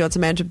basically, she wants a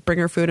man to bring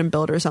her food and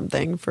build her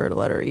something for her to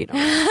let her eat.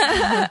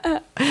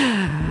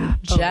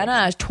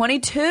 Jenna,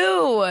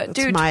 22. That's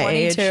dude, my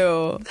 22.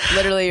 Age.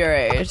 Literally your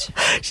age.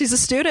 She's a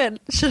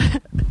student.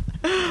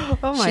 Oh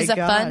my god. She's a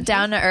fun,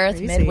 down-to-earth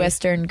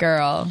Midwestern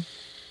girl.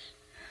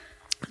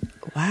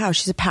 Wow,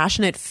 she's a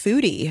passionate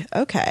foodie.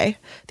 Okay.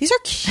 These are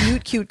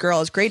cute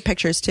girls. Great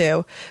pictures,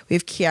 too. We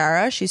have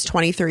Kiara. She's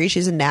 23.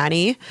 She's a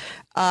nanny.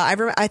 I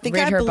think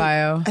Read her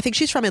bio. I think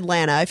she's from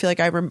Atlanta. I feel like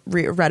I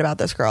read about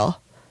this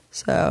girl.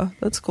 So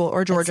that's cool.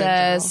 Or Georgia. It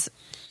says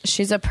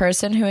she's a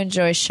person who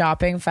enjoys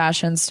shopping,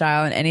 fashion,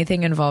 style, and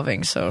anything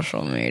involving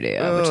social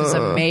media, which is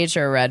a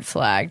major red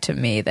flag to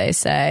me, they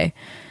say.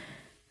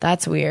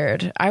 That's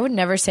weird. I would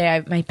never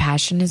say my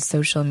passion is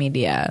social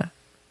media.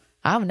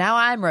 Now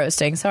I'm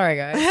roasting. Sorry,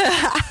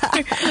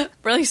 guys.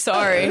 Really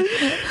sorry.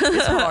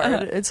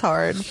 It's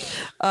hard.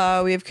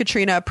 We have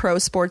Katrina, pro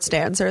sports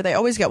dancer. They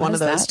always get one of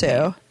those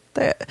too.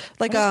 They,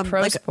 like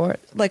sport,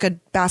 like a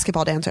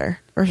basketball dancer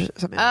or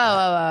something.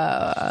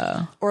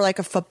 Or like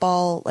a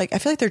football. Like I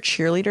feel like they're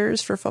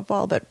cheerleaders for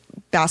football, but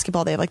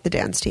basketball they have like the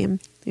dance team.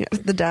 Yeah,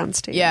 the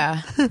dance team.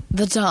 Yeah,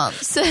 the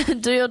dance.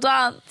 Do your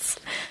dance.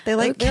 They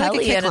like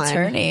Kelly, like an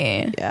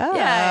attorney.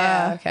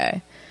 Yeah.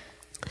 Okay.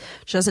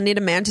 She doesn't need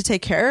a man to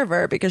take care of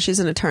her because she's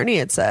an attorney,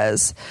 it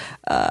says.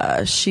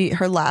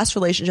 Her last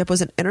relationship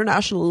was an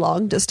international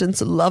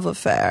long-distance love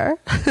affair.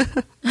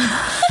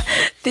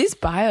 These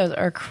bios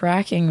are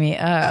cracking me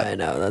up. I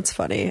know, that's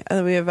funny. And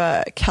then we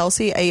have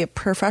Kelsey, a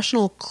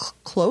professional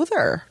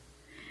clother.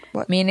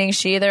 What? Meaning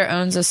she either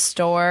owns a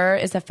store,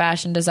 is a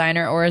fashion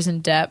designer, or is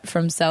in debt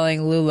from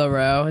selling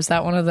LuLaRoe. Is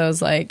that one of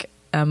those, like,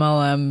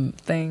 MLM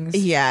things?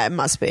 Yeah, it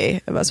must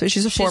be.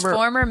 She's a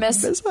former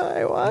Miss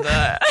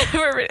Iowa.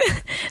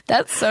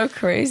 That's so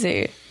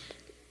crazy.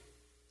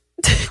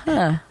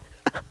 Huh.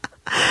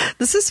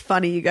 This is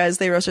funny, you guys.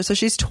 They roast her. So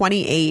she's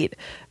 28.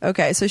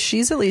 Okay, so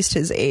she's at least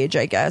his age,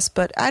 I guess.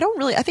 But I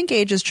think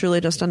age is truly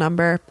just a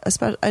number.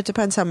 It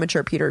depends how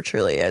mature Peter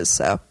truly is.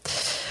 So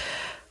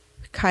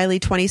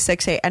Kylie,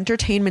 26, a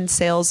entertainment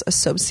sales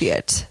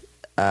associate.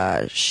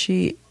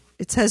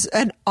 It says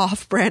an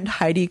off-brand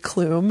Heidi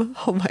Klum.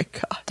 Oh my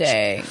gosh.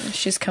 Dang.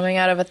 She's coming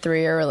out of a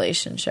 3-year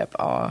relationship.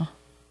 Aw.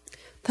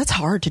 That's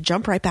hard to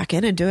jump right back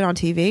in and do it on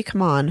TV.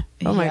 Come on.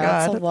 Oh my God.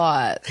 That's a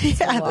lot.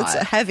 That's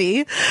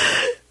heavy.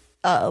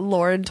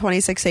 Lauren,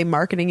 26, a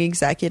marketing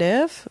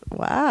executive.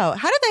 Wow.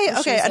 How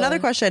did they, another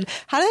question.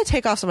 How do they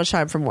take off so much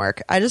time from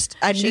work?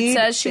 She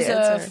says she's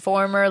a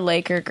former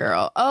Laker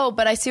girl. Oh,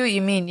 but I see what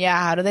you mean. Yeah.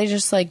 How do they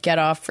just like get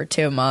off for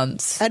 2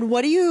 months? And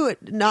what do you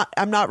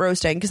I'm not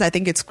roasting because I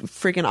think it's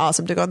freaking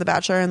awesome to go on The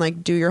Bachelor and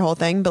like do your whole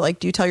thing. But like,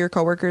 do you tell your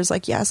coworkers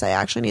like, yes, I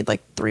actually need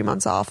like 3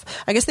 months off?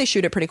 I guess they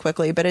shoot it pretty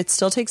quickly, but it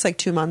still takes like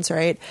 2 months,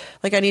 right?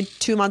 Like I need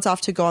 2 months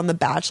off to go on The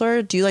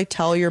Bachelor. Do you like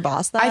tell your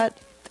boss that?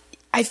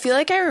 I feel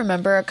like I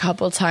remember a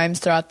couple times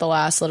throughout the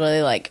last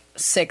literally like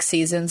 6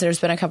 seasons, there's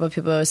been a couple of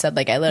people who said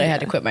like I literally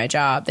had to quit my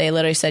job. They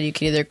literally said you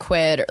could either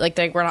quit or like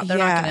they're not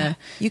gonna.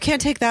 You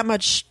can't take that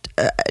much,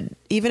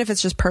 even if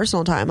it's just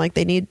personal time. Like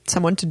they need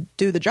someone to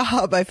do the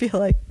job. I feel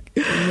like.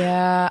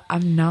 Yeah,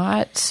 I'm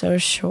not so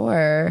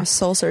sure. A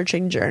soul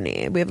searching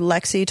journey. We have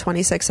Lexi,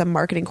 26, a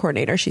marketing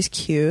coordinator. She's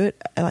cute.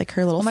 I like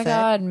her little. Oh my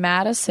God,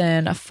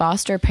 Madison, a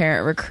foster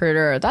parent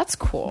recruiter. That's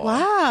cool.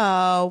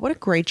 Wow, what a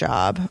great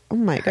job. Oh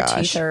my gosh,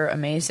 her teeth are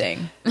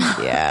amazing.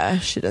 Yeah,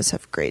 she does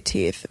have great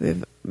teeth. We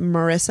have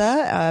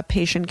Marissa, a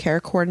patient care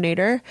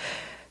coordinator.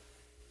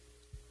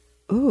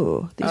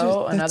 Ooh,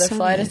 another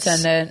flight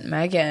attendant,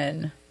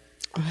 Megan.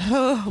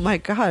 Oh my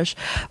gosh,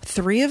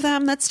 3 of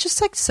them. That's just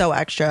like so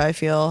extra, I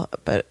feel,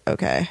 but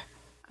okay.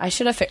 I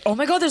should have oh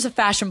my God, there's a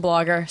fashion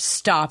blogger.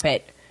 Stop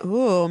it.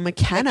 Ooh,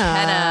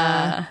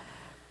 McKenna.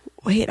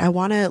 Wait, I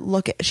want to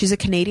look at, she's a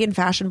Canadian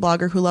fashion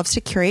blogger who loves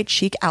to curate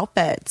chic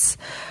outfits.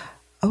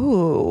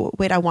 Oh,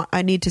 wait,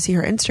 I need to see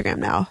her Instagram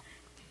now.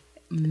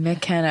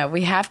 McKenna,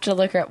 we have to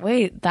look her.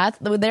 Wait,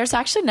 there's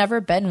actually never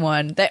been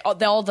one. They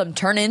all of them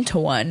turn into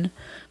one,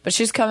 but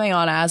she's coming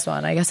on as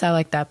one. I guess I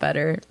like that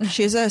better.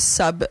 She's a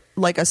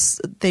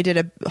they did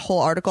a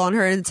whole article on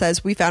her and it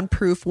says, we found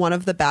proof one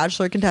of the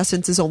Bachelor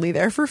contestants is only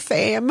there for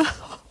fame.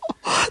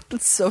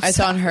 That's so It's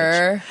on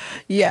her?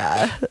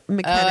 Yeah.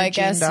 McKenna I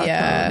guess,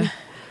 yeah.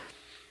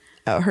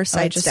 Oh, her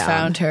site's I just down.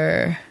 found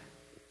her.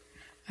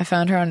 I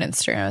found her on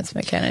Instagram. It's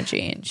McKenna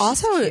Jean. She's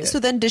also, cute.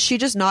 So then does she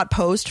just not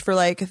post for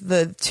like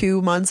the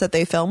 2 months that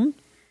they film?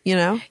 You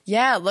know?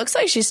 Yeah, it looks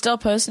like she's still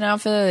posting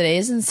out for the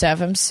days and stuff.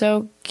 I'm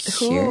so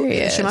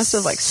curious. She must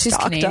have like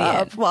stocked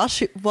up.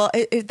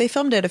 They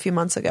filmed it a few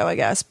months ago, I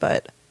guess,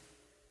 but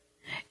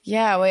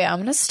yeah, wait, I'm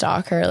gonna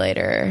stalk her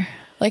later.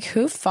 Like,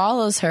 who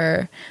follows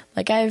her?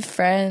 Like, I have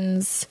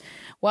friends.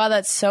 Wow,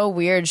 that's so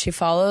weird. She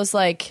follows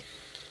like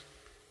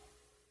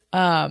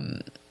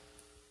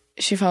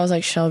she follows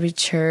like Shelby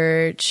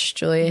Church,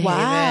 Julia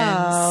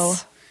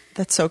Havens.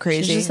 That's so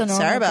crazy. She's just a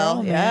normal Sarah Bell,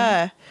 girl, yeah.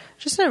 man.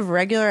 Just a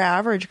regular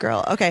average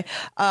girl. Okay.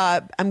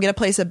 I'm going to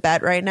place a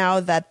bet right now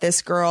that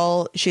this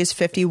girl, she's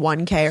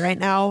 51K right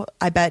now.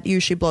 I bet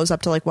you she blows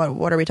up to like,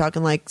 what are we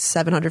talking, like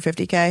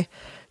 750K?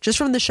 Just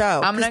from the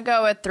show. I'm going to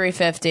go with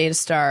 350 to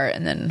start,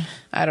 and then,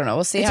 I don't know.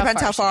 We'll see it depends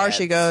how far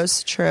she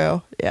goes.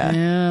 True.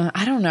 Yeah.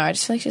 I don't know. I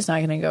just feel like she's not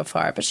going to go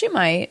far, but she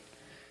might.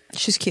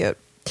 She's cute.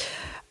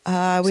 We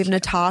have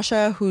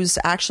Natasha, who's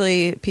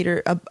actually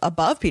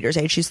above Peter's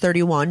age. She's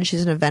 31.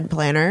 She's an event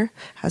planner,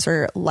 has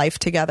her life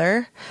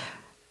together.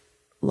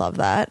 Love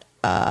that.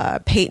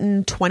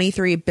 Peyton,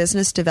 23,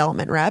 business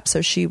development rep.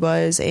 So she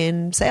was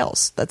in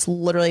sales. That's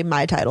literally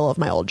my title of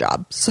my old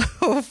job. So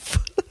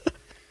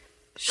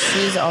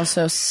she's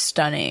also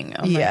stunning.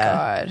 Oh my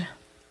God.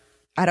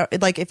 I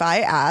don't like if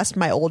I asked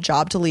my old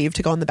job to leave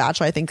to go on The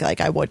Bachelor, I think like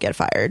I would get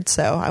fired.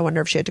 So I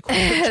wonder if she had to quit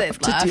her job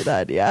to do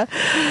that.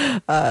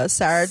 Yeah.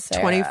 Sarah,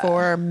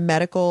 24,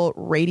 medical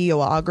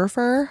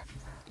radiographer.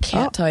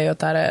 Can't tell you what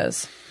that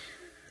is.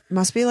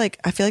 Must be like,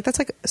 I feel like that's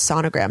like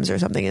sonograms or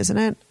something, isn't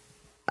it?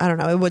 I don't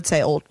know. It would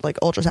say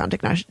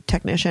ultrasound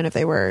technician if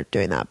they were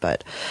doing that.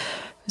 But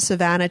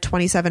Savannah,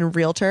 27,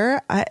 realtor.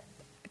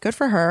 Good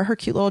for her. Her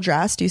cute little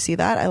dress. Do you see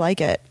that? I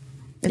like it.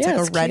 It's like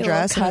a red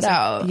dress.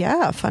 Cutout.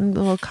 Yeah, fun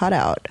little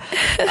cutout.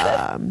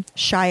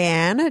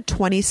 Cheyenne,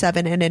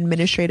 27, an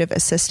administrative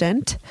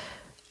assistant.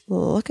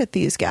 Look at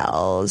these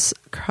gals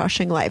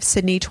crushing life.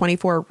 Sydney,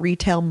 24,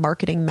 retail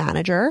marketing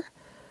manager.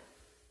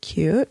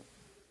 Cute.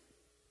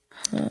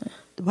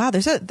 Wow,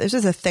 there's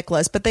a thick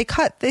list, but they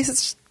cut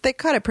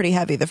it pretty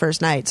heavy the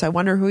first night. So I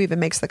wonder who even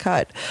makes the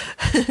cut.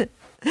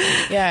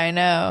 Yeah, I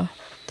know.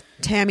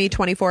 Tammy,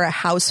 24, a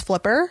house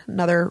flipper,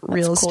 another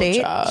real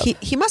estate. Cool.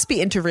 He must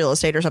be into real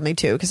estate or something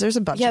too, because there's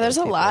a bunch. Yeah, of there's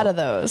a people. lot of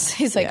those.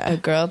 He's like a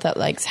girl that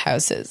likes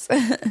houses.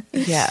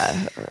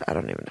 Yeah, I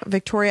don't even know.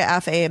 Victoria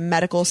F, a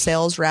medical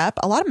sales rep.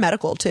 A lot of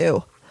medical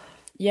too.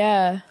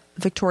 Yeah.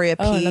 Victoria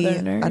P,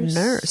 another nurse. A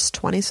nurse,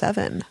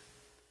 27.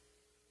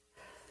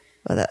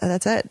 Well,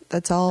 that's it.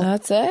 That's all.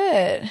 That's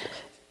it.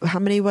 How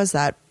many was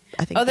that?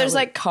 I think. There's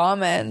like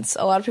comments.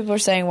 A lot of people are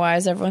saying, "Why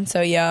is everyone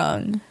so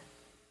young?"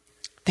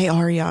 They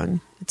are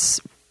young.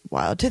 It's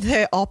wild. Did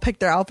they all pick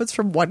their outfits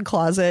from one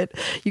closet?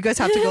 You guys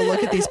have to go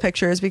look at these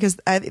pictures because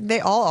they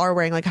all are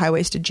wearing like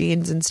high-waisted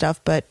jeans and stuff,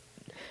 but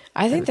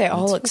I think they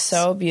all look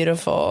so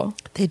beautiful.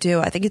 They do.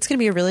 I think it's going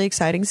to be a really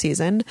exciting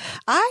season.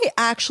 I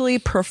actually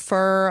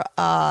prefer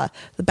The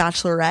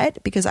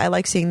Bachelorette because I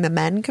like seeing the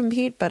men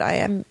compete, but I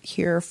am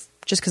here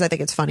just because I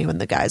think it's funny when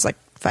the guys like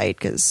fight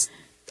because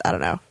I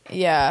don't know.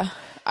 Yeah.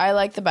 I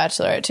like The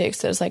Bachelorette too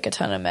because there's like a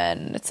ton of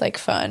men. It's like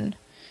fun.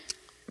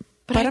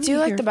 But I do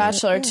like The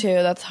Bachelor too.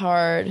 That's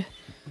hard.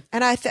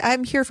 And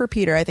I'm here for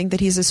Peter. I think that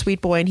he's a sweet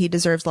boy and he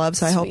deserves love.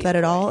 So I hope that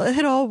it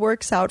all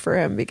works out for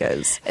him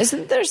because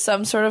isn't there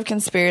some sort of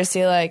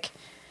conspiracy like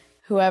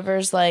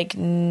whoever's like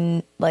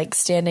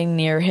standing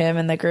near him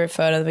in the group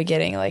photo at the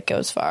beginning like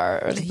goes far?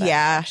 Or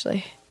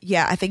actually,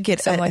 yeah, I think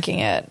it's. I'm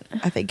looking at.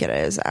 I think it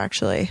is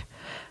actually.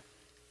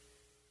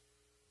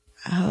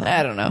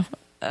 I don't know.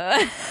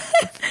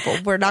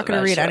 We're not going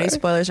to read any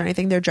spoilers or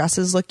anything. Their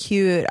dresses look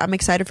cute. I'm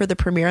excited for the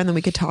premiere, and then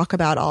we could talk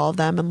about all of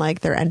them and like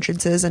their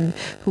entrances and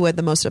who had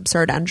the most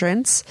absurd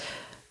entrance.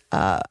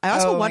 I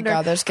also wonder, my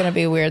God, there's going to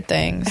be weird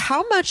things.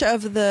 How much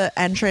of the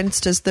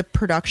entrance does the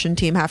production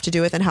team have to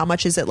do with, and how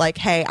much is it like,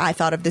 hey, I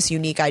thought of this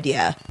unique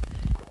idea?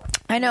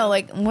 I know,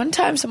 like one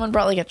time someone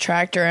brought like a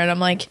tractor, and I'm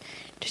like,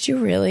 did you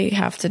really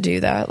have to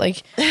do that?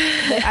 Like,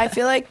 I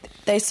feel like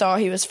they saw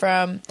he was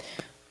from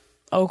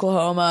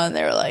Oklahoma and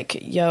they were like,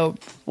 yo,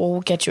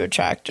 we'll get you a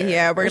tractor.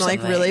 Yeah, we're gonna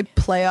like really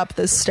play up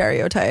this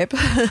stereotype.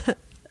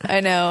 I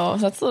know,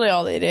 that's literally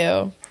all they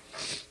do.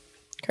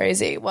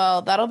 Crazy.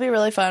 Well, that'll be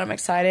really fun. I'm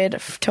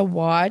excited to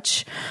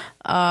watch,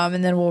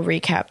 and then we'll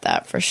recap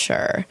that for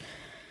sure.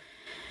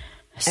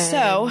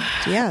 So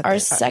our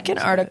second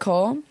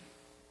article,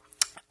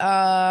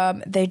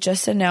 they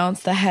just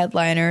announced the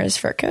headliners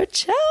for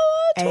Coachella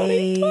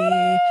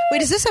 2020.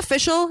 Wait, is this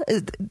official?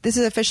 This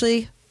is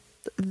officially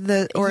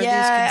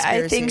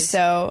I think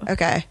so.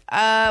 Okay.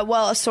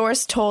 Well, a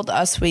source told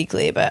Us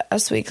Weekly, but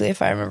Us Weekly,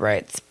 if I remember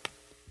right,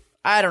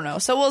 I don't know.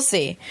 So we'll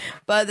see.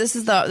 But this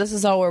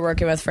is all we're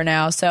working with for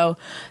now. So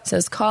it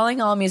says, calling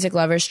all music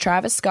lovers,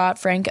 Travis Scott,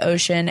 Frank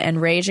Ocean,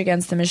 and Rage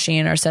Against the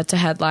Machine are set to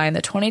headline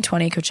the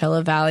 2020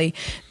 Coachella Valley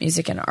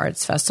Music and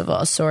Arts Festival.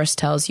 A source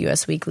tells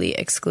Us Weekly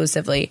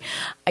exclusively.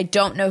 I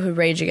don't know who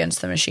Rage Against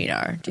the Machine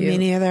are. Do you? Me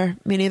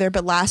neither.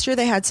 But last year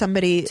they had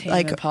somebody Tame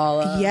like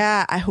Impala.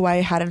 who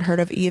I hadn't heard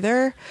of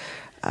either.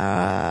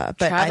 But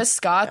Travis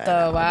Scott,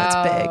 though, wow,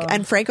 that's big.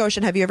 And Frank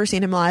Ocean, have you ever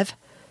seen him live?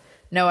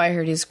 No, I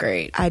heard he's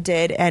great. I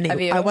did, and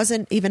I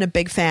wasn't even a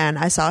big fan.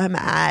 I saw him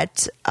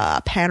at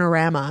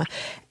Panorama,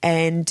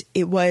 and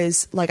it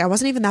was like I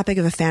wasn't even that big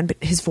of a fan,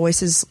 but his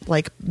voice is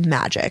like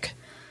magic,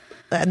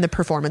 and the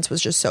performance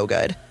was just so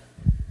good.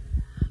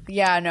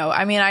 Yeah, no,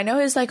 I mean, I know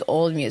his like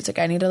old music.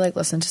 I need to like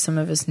listen to some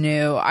of his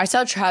new. I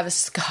saw Travis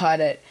Scott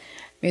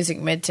Music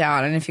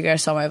Midtown, and if you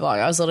guys saw my vlog,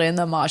 I was literally in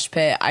the mosh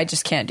pit. I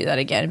just can't do that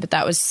again, but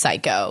that was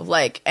psycho.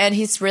 Like, and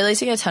he's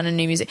releasing a ton of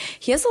new music.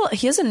 He has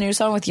a new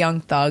song with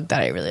Young Thug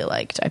that I really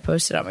liked. I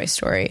posted on my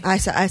story. I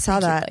saw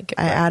that.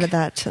 I added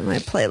that to my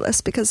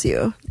playlist because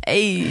you.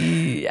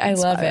 Hey, I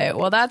love it.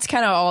 Well, that's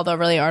kind of all the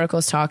really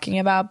article's talking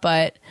about,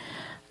 but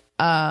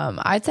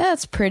I'd say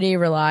that's pretty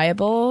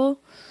reliable.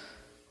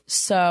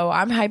 So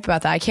I'm hyped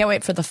about that. I can't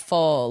wait for the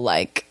full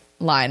like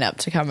lineup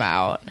to come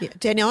out. Yeah,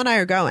 Danielle and I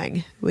are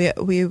going.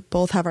 We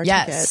both have our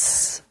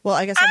tickets. Well,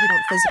 I guess we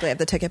don't physically have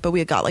the ticket, but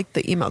we got like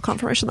the email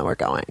confirmation that we're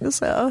going.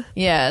 So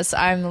yes,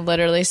 I'm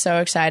literally so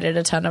excited.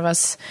 A ton of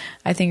us,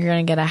 I think, are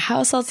going to get a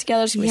house all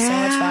together. It's going to be so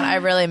much fun. I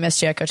really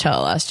missed you at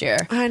Coachella last year.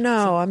 I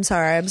know. I'm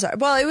sorry.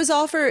 Well, it was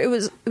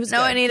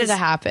no, it needed to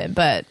happen,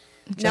 but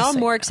now I'm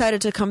more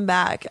excited to come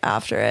back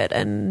after it.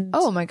 And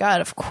oh my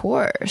god, of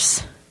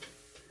course,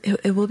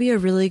 it will be a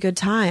really good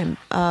time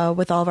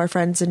with all of our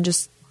friends and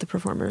just the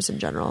performers in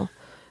general.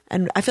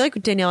 And I feel like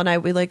Danielle and I,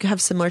 we like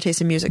have similar taste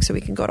in music, so we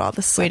can go to all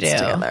the sets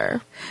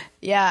together.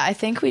 Yeah, I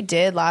think we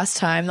did last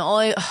time. The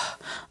only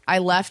I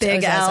left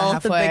Big L,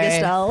 the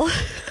biggest L.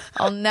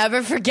 I'll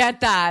never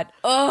forget that.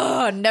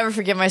 Oh, I'll never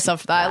forgive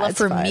myself for that. I left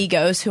for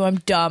Migos, who I'm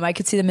dumb. I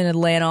could see them in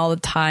Atlanta all the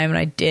time, and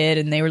I did,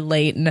 and they were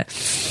late,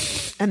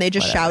 and they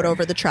just shout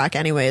over the track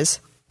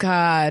anyways.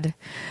 God.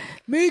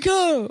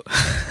 Migo.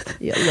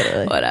 Yeah,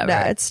 literally. Whatever.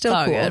 Nah, it's still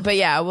cool. Good. But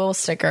yeah, we'll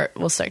stick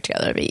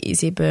together. It'll be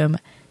easy. Boom.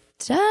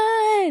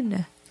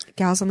 Done.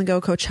 Gals on the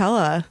Go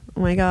Coachella.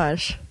 Oh my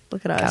gosh.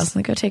 Look at us. Gals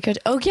on the Go take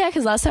Coachella. Oh yeah,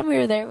 because last time we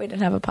were there, we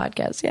didn't have a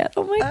podcast yet.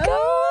 Oh my god.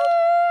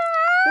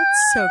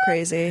 That's so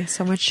crazy.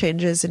 So much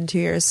changes in 2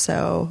 years.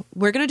 So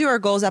we're going to do our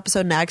goals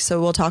episode next.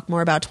 So we'll talk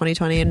more about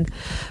 2020 and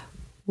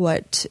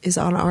what is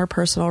on our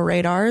personal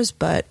radars.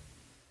 But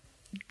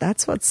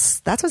that's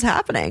what's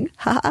happening.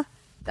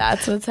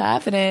 That's what's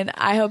happening.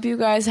 I hope you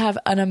guys have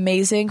an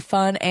amazing,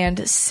 fun,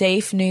 and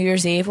safe New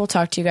Year's Eve. We'll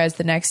talk to you guys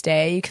the next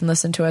day. You can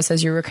listen to us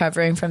as you're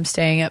recovering from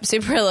staying up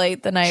super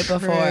late the night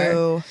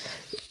before.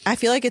 I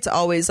feel like it's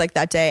always like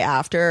that day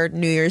after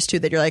New Year's too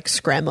that you're like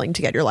scrambling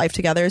to get your life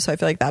together. So I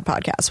feel like that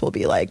podcast will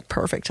be like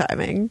perfect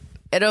timing.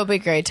 It'll be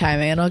great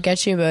timing. It'll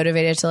get you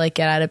motivated to like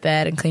get out of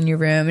bed and clean your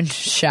room and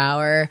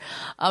shower.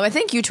 I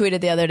think you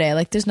tweeted the other day,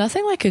 like there's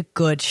nothing like a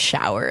good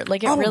shower.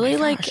 Like it really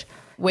like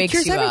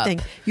wakes you everything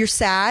up. You're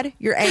sad,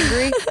 you're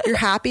angry, you're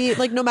happy,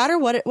 like no matter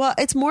what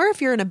it's more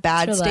if you're in a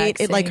bad state,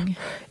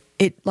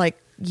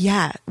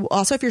 yeah.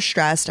 Also if you're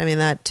stressed, I mean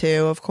that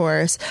too, of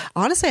course.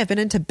 Honestly, I've been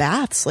into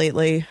baths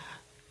lately.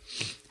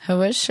 Who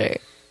is she?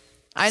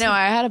 I know,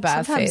 I had a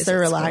bath phase.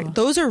 They're cool.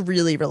 Those are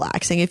really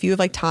relaxing. If you have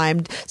like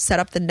time, set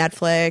up the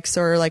Netflix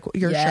or like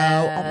your show.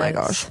 Oh my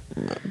gosh,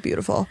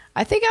 beautiful.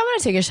 I think I'm gonna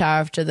take a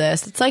shower after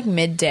this. It's like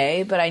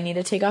midday, but I need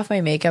to take off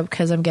my makeup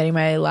because I'm getting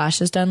my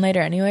lashes done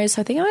later anyway.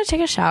 So I think I'm gonna take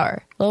a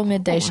shower, a little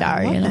midday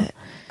shower. You know,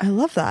 I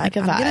love that. Like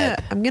a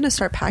vibe. I'm gonna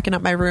start packing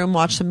up my room,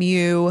 watch some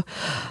You.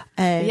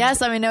 And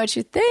yes, let me know what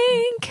you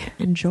think.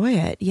 Enjoy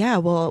it. Yeah,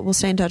 we'll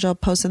stay in touch. I'll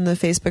post in the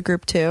Facebook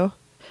group too.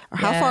 Or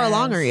how far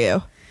along are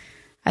you?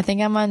 I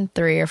think I'm on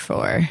 3 or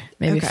 4,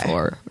 maybe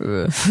 4.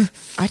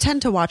 I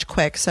tend to watch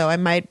quick, so I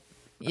might.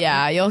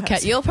 Yeah, you'll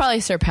probably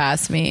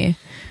surpass me.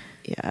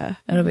 Yeah,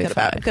 it'll be good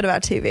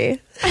about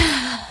TV.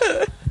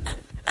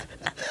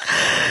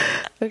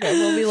 Okay,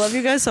 well, we love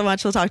you guys so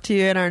much. We'll talk to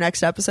you in our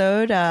next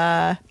episode.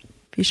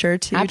 Be sure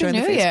to join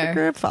the Facebook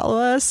group, follow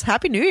us.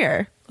 Happy New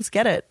Year! Let's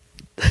get it.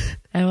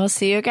 And we'll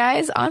see you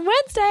guys on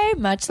Wednesday.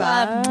 Much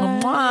love.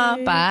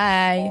 Mwah.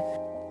 Bye.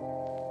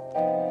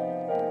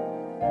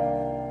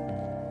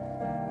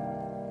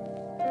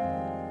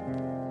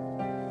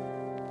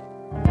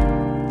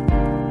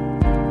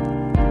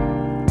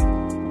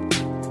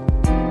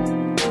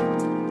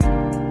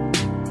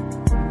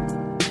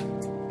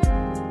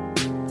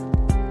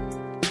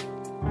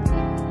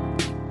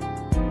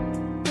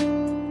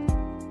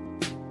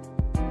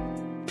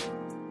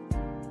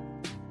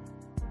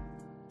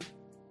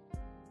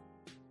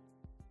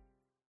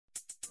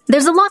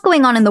 There's a lot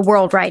going on in the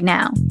world right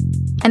now,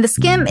 and The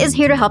Skim is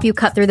here to help you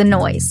cut through the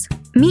noise.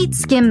 Meet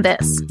Skim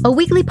This, a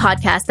weekly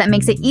podcast that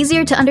makes it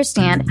easier to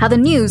understand how the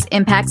news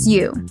impacts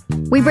you.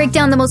 We break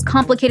down the most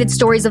complicated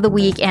stories of the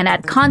week and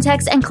add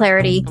context and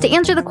clarity to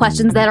answer the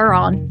questions that are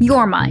on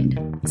your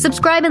mind.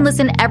 Subscribe and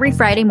listen every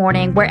Friday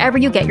morning wherever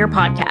you get your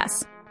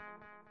podcasts.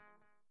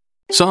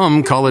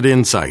 Some call it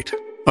insight.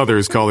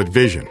 Others call it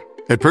vision.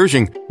 At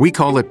Pershing, we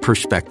call it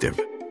perspective.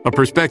 A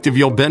perspective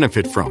you'll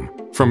benefit from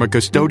a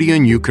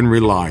custodian you can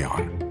rely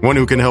on. One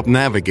who can help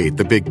navigate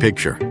the big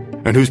picture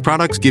and whose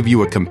products give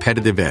you a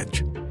competitive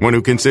edge. One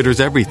who considers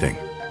everything.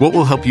 What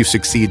will help you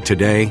succeed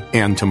today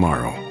and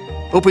tomorrow?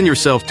 Open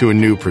yourself to a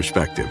new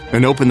perspective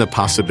and open the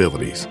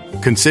possibilities.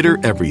 Consider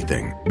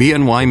everything.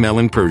 BNY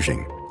Mellon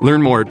Pershing.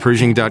 Learn more at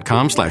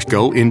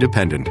Pershing.com/go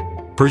independent.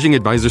 Pershing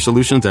Advisor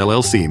Solutions,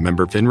 LLC,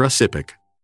 member FINRA SIPC.